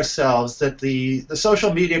remind ourselves that the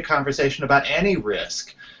social media conversation about any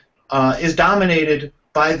risk is dominated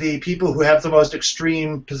by the people who have the most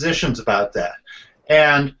extreme positions about that.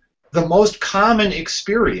 And the most common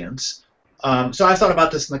experience, so I thought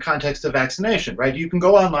about this in the context of vaccination, right? You can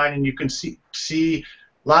go online and you can see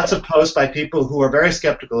lots of posts by people who are very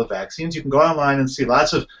skeptical of vaccines. You can go online and see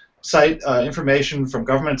lots of information from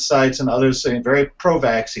government sites and others saying very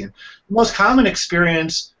pro-vaccine. The most common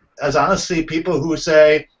experience is honestly people who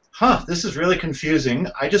say, this is really confusing.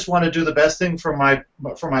 I just want to do the best thing for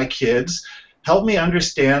my kids. Help me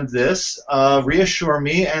understand this, reassure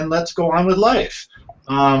me, and let's go on with life.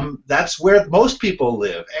 That's where most people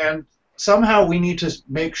live, and somehow we need to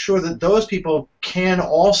make sure that those people can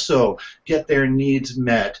also get their needs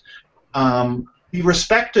met, be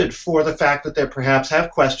respected for the fact that they perhaps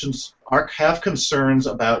have questions, have concerns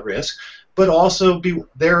about risk, but also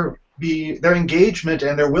their engagement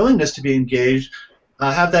and their willingness to be engaged,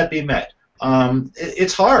 have that be met.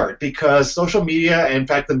 It's hard because social media, in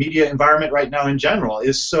fact the media environment right now in general,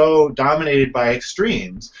 is so dominated by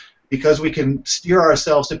extremes because we can steer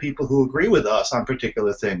ourselves to people who agree with us on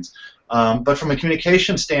particular things. But from a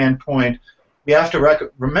communication standpoint, we have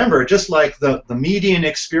to remember, just like the median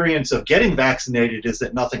experience of getting vaccinated is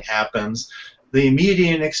that nothing happens, the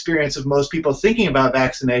median experience of most people thinking about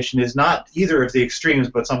vaccination is not either of the extremes,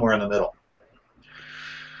 but somewhere in the middle.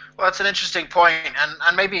 Well, that's an interesting point,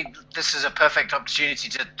 and maybe this is a perfect opportunity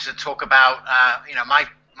to talk about,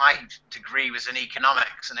 my degree was in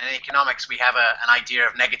economics, and in economics we have an idea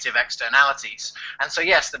of negative externalities. And so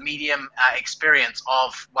yes, the medium experience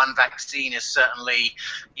of one vaccine is certainly,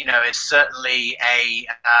 is certainly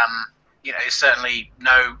is certainly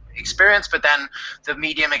no experience, but then the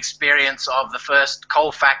medium experience of the first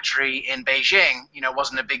coal factory in Beijing,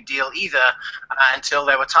 wasn't a big deal either until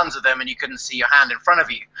there were tons of them and you couldn't see your hand in front of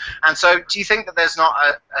you. And so do you think that there's not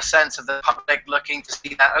a sense of the public looking to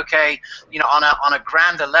see that, okay, on a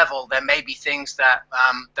grander level, there may be things that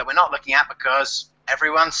we're not looking at because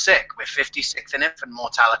everyone's sick. We're 56th in infant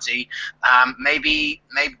mortality. Maybe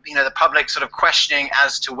the public sort of questioning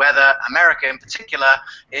as to whether America in particular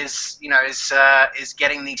is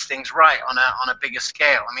getting these things right on a bigger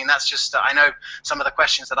scale. I mean, that's just, I know some of the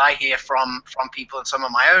questions that I hear from people, and some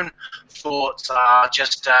of my own thoughts are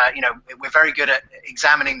just we're very good at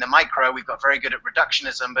examining the micro. We've got very good at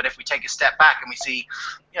reductionism, but if we take a step back and we see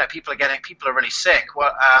people are really sick,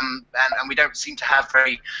 and we don't seem to have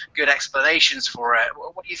very good explanations for it.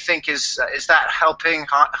 What do you think? Is that helping,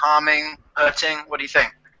 harming, hurting? What do you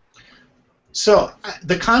think? So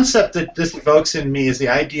the concept that this evokes in me is the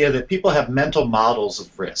idea that people have mental models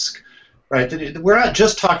of risk, right? That we're not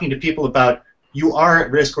just talking to people about you are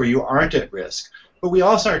at risk or you aren't at risk, but we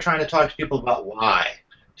also are trying to talk to people about why,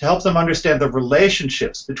 to help them understand the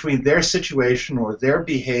relationships between their situation or their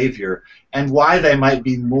behavior and why they might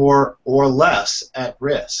be more or less at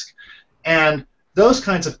risk. And those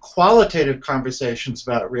kinds of qualitative conversations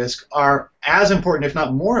about risk are as important, if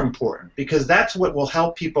not more important, because that's what will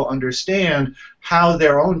help people understand how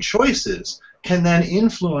their own choices can then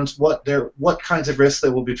influence what kinds of risks they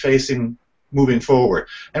will be facing moving forward.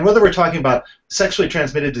 And whether we're talking about sexually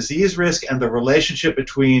transmitted disease risk and the relationship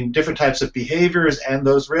between different types of behaviors and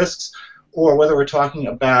those risks, or whether we're talking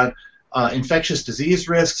about infectious disease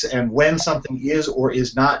risks and when something is or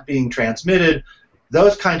is not being transmitted,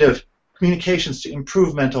 those kind of communications to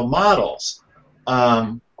improve mental models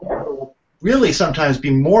really sometimes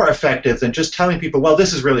be more effective than just telling people, well,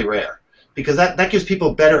 this is really rare. because that gives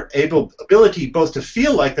people better ability both to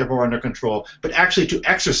feel like they're more under control, but actually to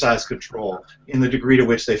exercise control in the degree to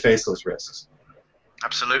which they face those risks.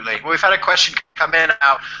 Absolutely. Well, we've had a question come in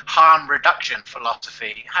about harm reduction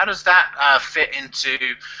philosophy. How does that fit into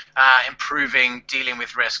improving dealing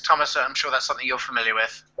with risk? Thomas, I'm sure that's something you're familiar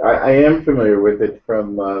with. I am familiar with it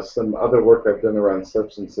from some other work I've done around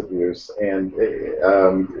substance abuse, and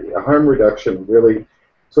harm reduction really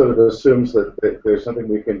sort of assumes that there's something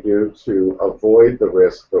we can do to avoid the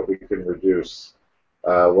risk, but we can reduce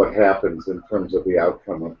what happens in terms of the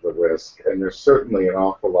outcome of the risk. And there's certainly an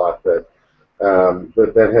awful lot that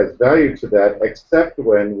has value to that, except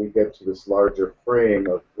when we get to this larger frame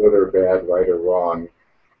of good or bad, right or wrong.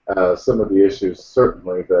 Some of the issues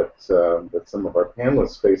certainly that some of our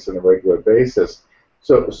panelists face on a regular basis.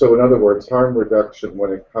 So in other words, harm reduction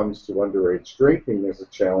when it comes to underage drinking is a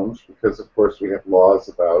challenge because, of course, we have laws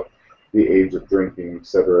about the age of drinking, et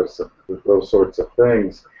cetera, so those sorts of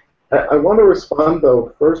things. I want to respond,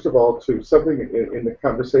 though, first of all, to something in the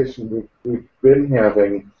conversation we've been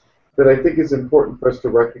having that I think is important for us to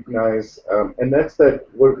recognize, and that's that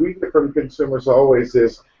what we hear from consumers always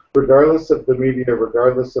is, regardless of the media,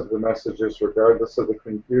 regardless of the messages, regardless of the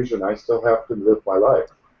confusion, I still have to live my life.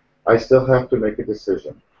 I still have to make a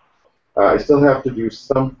decision. I still have to do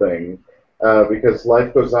something because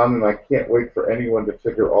life goes on and I can't wait for anyone to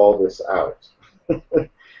figure all this out.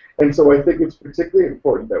 And so I think it's particularly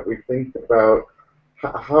important that we think about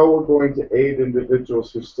how we're going to aid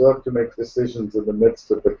individuals who still have to make decisions in the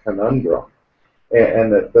midst of the conundrum,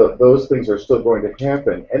 and that those things are still going to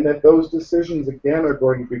happen, and that those decisions, again, are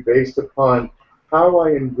going to be based upon how I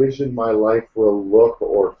envision my life will look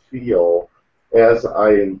or feel as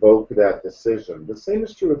I invoke that decision. The same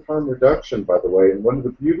is true with harm reduction, by the way, and one of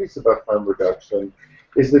the beauties about harm reduction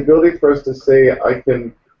is the ability for us to say, I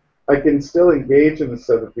can still engage in a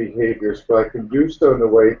set of behaviors, but I can do so in a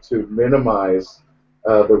way to minimize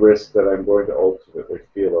the risk that I'm going to ultimately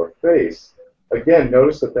feel or face. Again,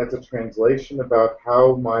 notice that that's a translation about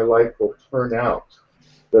how my life will turn out,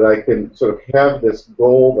 that I can sort of have this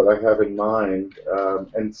goal that I have in mind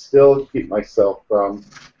and still keep myself from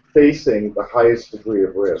facing the highest degree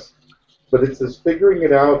of risk. But it's this figuring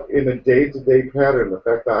it out in a day-to-day pattern, the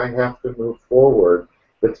fact that I have to move forward,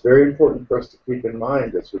 that's very important for us to keep in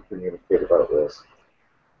mind as we communicate about risk.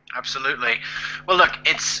 Absolutely. Well, look,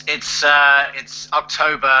 it's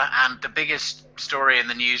October, and the biggest story in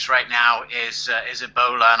the news right now is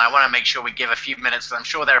Ebola, and I want to make sure we give a few minutes. I'm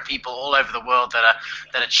sure there are people all over the world that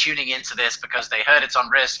are tuning into this because they heard it's on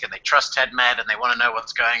risk and they trust TEDMED and they want to know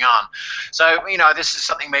what's going on. So, this is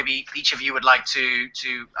something maybe each of you would like to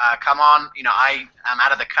come on. I am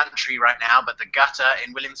out of the country right now, but the Gutter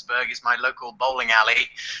in Williamsburg is my local bowling alley,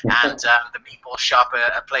 and the meatball shop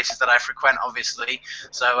are places that I frequent, obviously.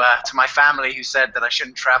 So to my family who said that I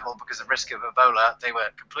shouldn't travel because of risk of Ebola, they were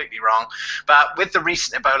completely wrong. But with the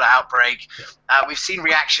recent Ebola outbreak, we've seen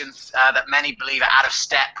reactions that many believe are out of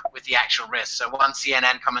step with the actual risk. So one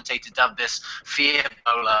CNN commentator dubbed this fear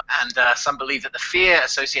Ebola, and some believe that the fear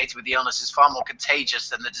associated with the illness is far more contagious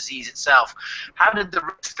than the disease itself. How did the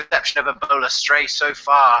risk perception of Ebola stray so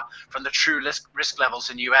far from the true risk levels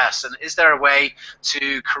in the US? And is there a way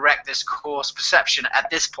to correct this coarse perception at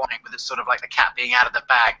this point with it sort of like the cat being out of the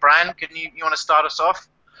bag? Brian, you want to start us off?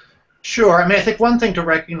 Sure. I mean, I think one thing to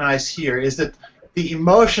recognize here is that the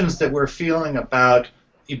emotions that we're feeling about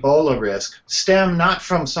Ebola risk stem not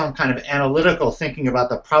from some kind of analytical thinking about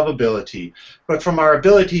the probability, but from our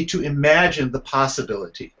ability to imagine the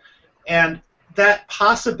possibility. And that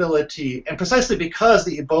possibility, and precisely because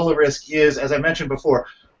the Ebola risk is, as I mentioned before,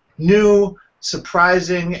 new,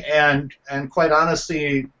 surprising, and quite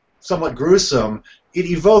honestly, somewhat gruesome, it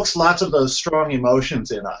evokes lots of those strong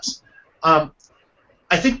emotions in us.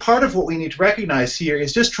 I think part of what we need to recognize here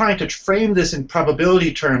is just trying to frame this in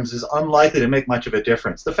probability terms is unlikely to make much of a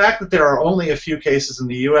difference. The fact that there are only a few cases in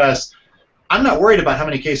the U.S., I'm not worried about how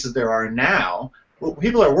many cases there are now. What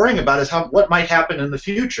people are worrying about is what might happen in the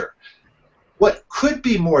future. What could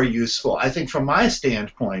be more useful, I think, from my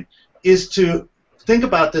standpoint, is to think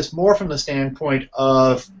about this more from the standpoint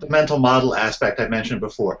of the mental model aspect I mentioned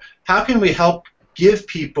before. How can we help give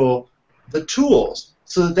people the tools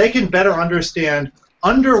so that they can better understand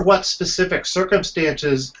under what specific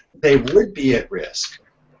circumstances they would be at risk?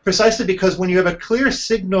 Precisely because when you have a clear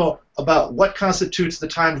signal about what constitutes the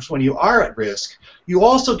times when you are at risk, you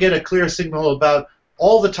also get a clear signal about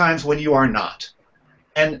all the times when you are not.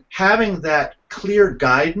 And having that clear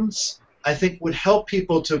guidance, I think, would help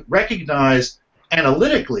people to recognize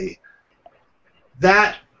analytically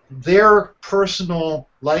that their personal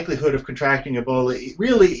likelihood of contracting Ebola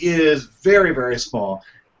really is very, very small.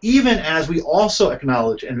 even as we also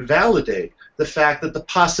acknowledge and validate the fact that the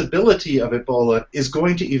possibility of Ebola is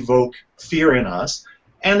going to evoke fear in us,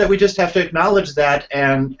 and that we just have to acknowledge that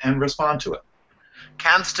and respond to it.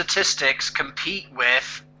 Can statistics compete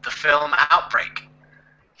with the film Outbreak?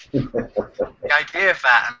 The idea of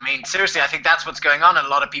that, I mean, seriously, I think that's what's going on in a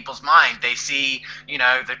lot of people's mind. They see, you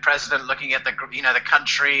know, the president looking at the, you know, the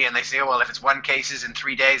country, and they say, oh, well, if it's 1 case in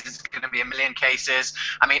 3 days, it's going to be 1 million cases.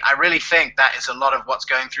 I mean, I really think that is a lot of what's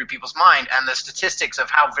going through people's mind, and the statistics of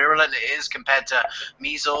how virulent it is compared to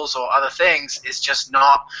measles or other things is just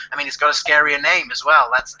not. I mean, it's got a scarier name as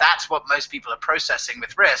well. That's what most people are processing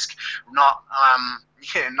with risk, not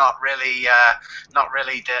not really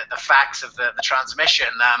the facts of the transmission.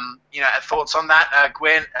 You know, thoughts on that,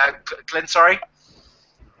 Glyn? Sorry.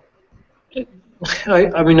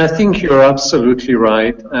 I mean, I think you're absolutely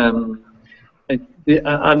right.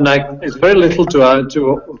 There's very little to add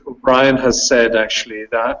to what Brian has said, actually,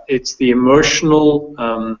 that it's the emotional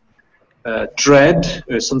dread,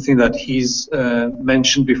 something that he's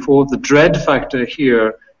mentioned before. The dread factor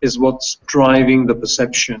here is what's driving the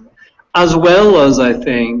perception, as well as, I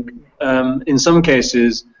think, in some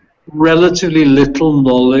cases, relatively little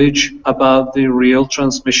knowledge about the real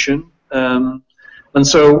transmission. And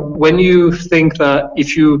so when you think that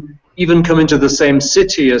if you even come into the same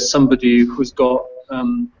city as somebody who's got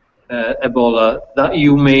Ebola, that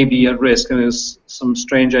you may be at risk. And there's some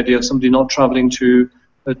strange idea of somebody not traveling to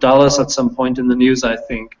Dallas at some point in the news, I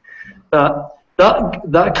think.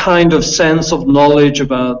 That kind of sense of knowledge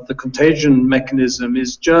about the contagion mechanism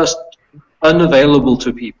is just unavailable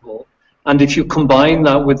to people. And if you combine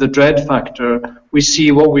that with the dread factor, we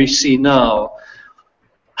see what we see now.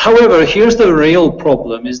 However, here's the real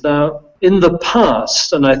problem, is that in the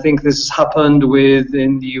past, and I think this has happened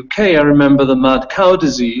in the UK, I remember the mad cow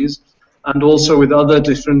disease, and also with other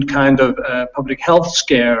different kind of public health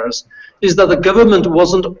scares, is that the government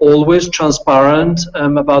wasn't always transparent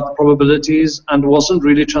about the probabilities and wasn't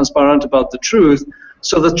really transparent about the truth.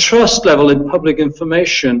 So the trust level in public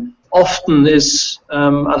information often is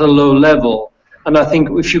at a low level. And I think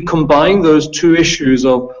if you combine those two issues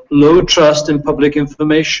of low trust in public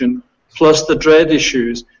information plus the dread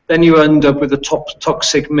issues, then you end up with a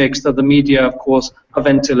toxic mix that the media, of course, are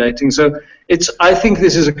ventilating. So I think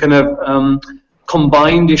this is a kind of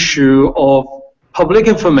combined issue of public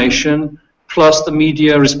information plus the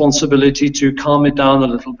media responsibility to calm it down a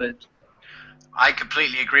little bit. I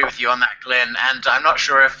completely agree with you on that, Glyn, and I'm not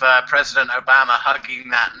sure if President Obama hugging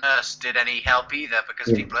that nurse did any help either,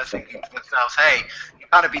 because people are thinking to themselves, hey, it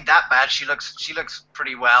can't be that bad, she looks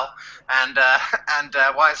pretty well, and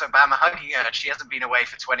why is Obama hugging her? She hasn't been away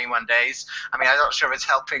for 21 days. I mean, I'm not sure if it's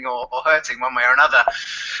helping or hurting one way or another.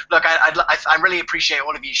 Look, I really appreciate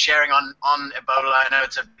all of you sharing on Ebola. I know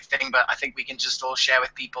it's a big thing, but I think we can just all share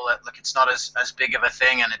with people that, look, it's not as big of a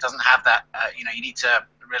thing, and it doesn't have that, you need to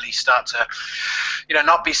really start to,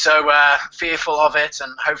 not be so fearful of it,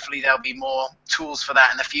 and hopefully there'll be more tools for that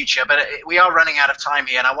in the future. But we are running out of time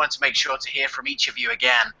here, and I wanted to make sure to hear from each of you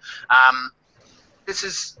again. This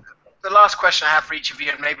is the last question I have for each of you,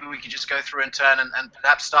 and maybe we could just go through in turn, and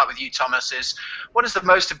perhaps start with you, Thomas, is what is the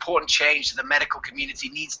most important change that the medical community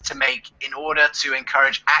needs to make in order to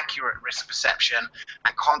encourage accurate risk perception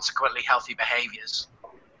and consequently healthy behaviors?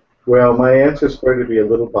 Well, my answer is going to be a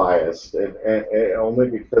little biased, and only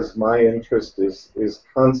because my interest is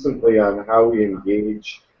constantly on how we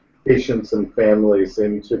engage patients and families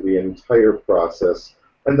into the entire process,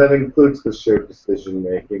 and that includes the shared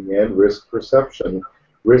decision-making and risk perception,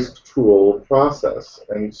 risk tool process.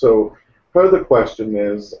 And so part of the question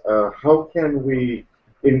is, how can we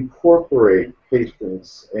incorporate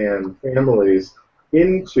patients and families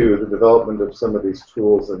into the development of some of these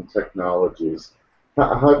tools and technologies?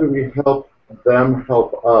 How do we help them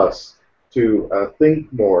help us to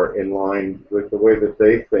think more in line with the way that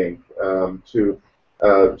they think, to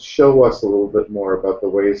show us a little bit more about the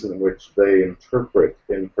ways in which they interpret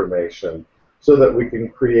information, so that we can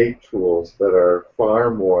create tools that are far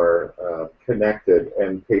more connected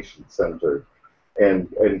and patient-centered and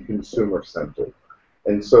consumer-centered.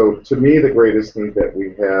 And so, to me, the greatest need that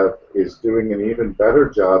we have is doing an even better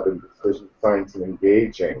job in decision science and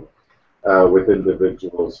engaging with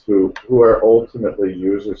individuals who are ultimately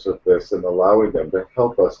users of this, and allowing them to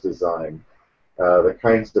help us design the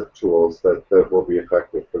kinds of tools that will be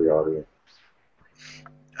effective for the audience.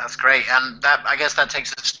 That's great, and I guess that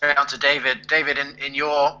takes us straight on to David. David, in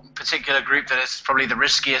your particular group that is probably the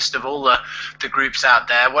riskiest of all the groups out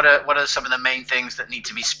there, what are some of the main things that need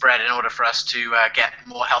to be spread in order for us to get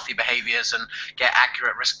more healthy behaviors and get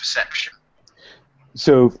accurate risk perception?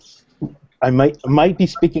 So I might be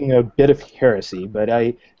speaking a bit of heresy, but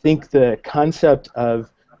I think the concept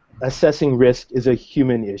of assessing risk is a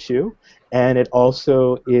human issue, and it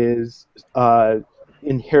also is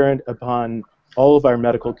inherent upon all of our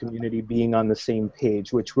medical community being on the same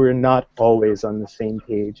page, which we're not always on the same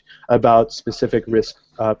page about specific risk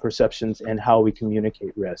perceptions and how we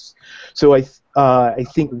communicate risks. So I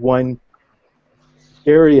think one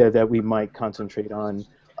area that we might concentrate on,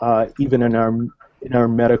 even in our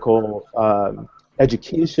medical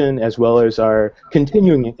education as well as our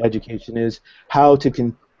continuing education, is how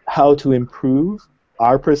to improve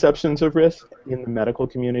our perceptions of risk in the medical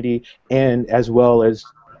community, and as well as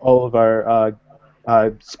all of our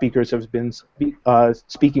speakers have been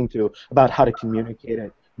speaking to about how to communicate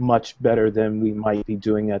it much better than we might be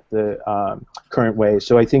doing at the current way.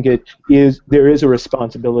 So I think there is a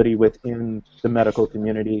responsibility within the medical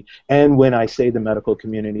community, and when I say the medical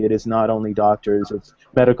community, it is not only doctors, it's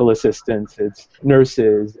medical assistants, it's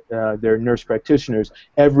nurses, they're nurse practitioners.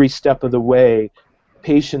 Every step of the way,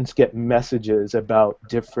 patients get messages about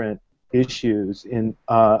different issues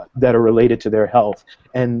that are related to their health,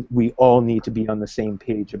 and we all need to be on the same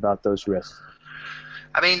page about those risks.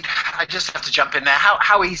 I mean, I just have to jump in there.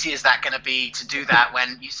 How easy is that going to be to do that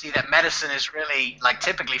when you see that medicine is really, like,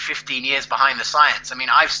 typically 15 years behind the science? I mean,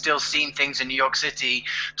 I've still seen things in New York City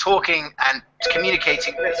talking and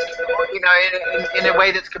communicating risk, you know, in a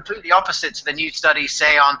way that's completely opposite to the new studies,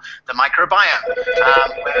 say, on the microbiome,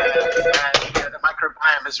 where you know, the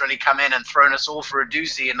microbiome has really come in and thrown us all for a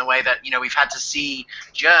doozy in the way that, you know, we've had to see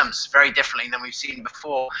germs very differently than we've seen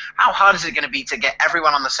before. How hard is it going to be to get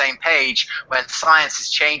everyone on the same page when science is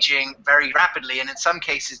changing very rapidly, and in some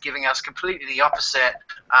cases giving us completely the opposite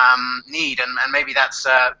need? And maybe that's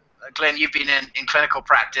Glenn, you've been in clinical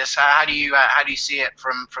practice. How do you see it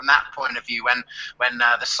from that point of view when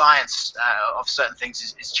the science of certain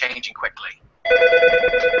things is changing quickly?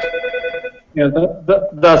 Yeah,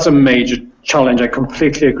 that's a major challenge. I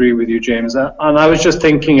completely agree with you, James. And I was just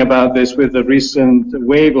thinking about this with the recent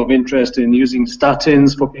wave of interest in using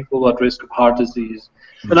statins for people at risk of heart disease.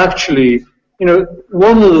 And actually, you know,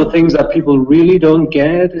 one of the things that people really don't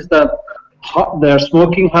get is that their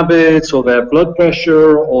smoking habits or their blood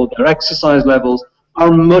pressure or their exercise levels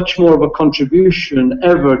are much more of a contribution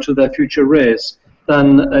ever to their future risk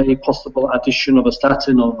than a possible addition of a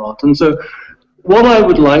statin or not. And so what I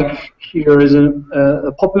would like here is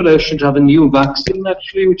a population to have a new vaccine,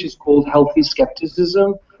 actually, which is called healthy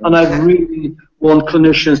skepticism. And I really want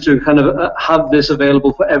clinicians to kind of have this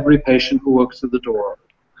available for every patient who walks through the door.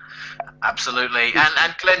 Absolutely.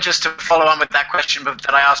 And Glenn, just to follow on with that question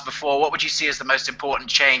that I asked before, what would you see as the most important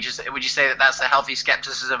change? Would you say that that's the healthy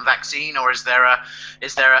skepticism vaccine, or is there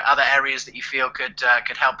other areas that you feel could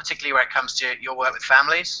help, particularly where it comes to your work with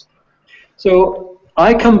families? So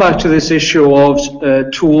I come back to this issue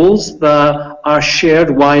of tools that are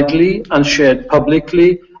shared widely and shared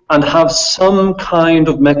publicly and have some kind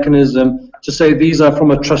of mechanism to say these are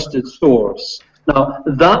from a trusted source. Now,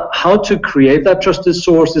 how to create that trusted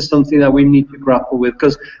source is something that we need to grapple with,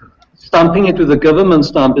 because stamping it with a government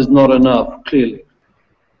stamp is not enough, clearly.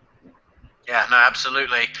 Yeah, no,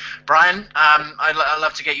 absolutely. Brian, I'd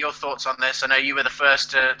love to get your thoughts on this. I know you were the first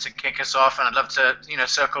to kick us off, and I'd love to, you know,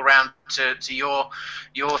 circle around to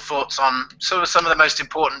your thoughts on sort of some of the most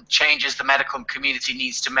important changes the medical community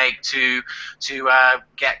needs to make to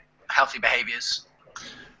get healthy behaviors.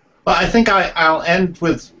 Well, I think I'll end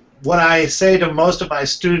with what I say to most of my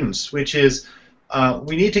students, which is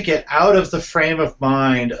we need to get out of the frame of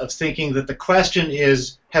mind of thinking that the question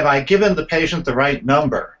is, have I given the patient the right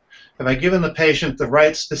number? Have I given the patient the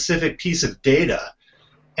right specific piece of data?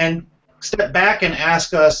 And step back and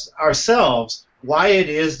ask ourselves why it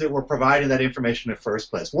is that we're providing that information in the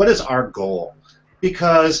first place. What is our goal?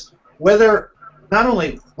 Because not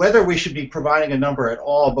only whether we should be providing a number at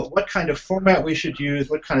all, but what kind of format we should use,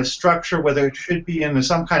 what kind of structure, whether it should be in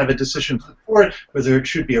some kind of a decision support, whether it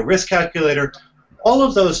should be a risk calculator, all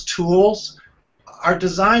of those tools are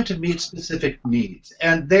designed to meet specific needs.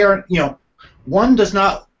 And they are, you know, one does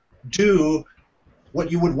not do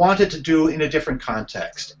what you would want it to do in a different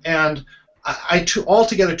context. And I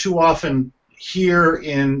altogether too often here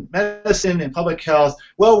in medicine, in public health,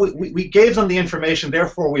 well, we gave them the information,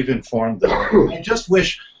 therefore we've informed them. I just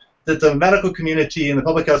wish that the medical community and the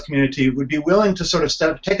public health community would be willing to sort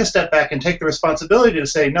of take a step back and take the responsibility to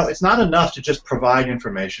say, no, it's not enough to just provide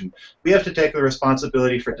information. We have to take the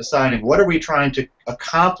responsibility for deciding what are we trying to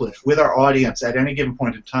accomplish with our audience at any given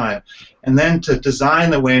point in time, and then to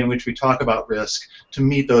design the way in which we talk about risk to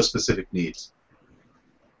meet those specific needs.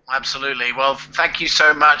 Absolutely. Well, thank you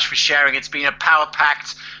so much for sharing. It's been a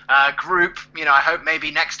power-packed group. You know, I hope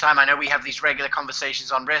maybe next time, I know we have these regular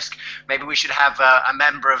conversations on risk, maybe we should have a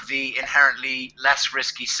member of the inherently less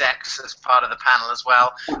risky sex as part of the panel as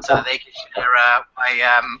well, so that they can share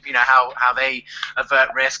you know, how they avert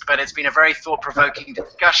risk. But it's been a very thought-provoking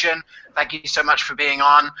discussion. Thank you so much for being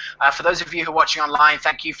on. For those of you who are watching online,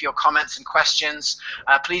 thank you for your comments and questions.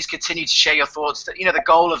 Please continue to share your thoughts. You know, the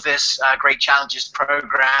goal of this Great Challenges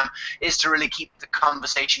program is to really keep the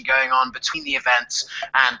conversation going on between the events,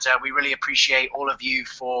 and we really appreciate all of you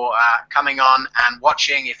for coming on and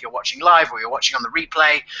watching. If you're watching live or you're watching on the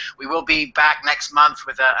replay, we will be back next month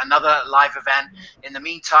with another live event. In the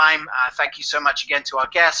meantime, thank you so much again to our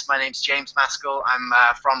guests. My name's James Maskell. I'm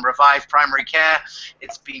from Revive Primary Care.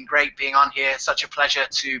 It's been great being on here. Such a pleasure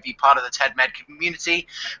to be part of the TEDMED community,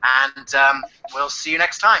 and we'll see you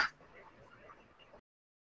next time.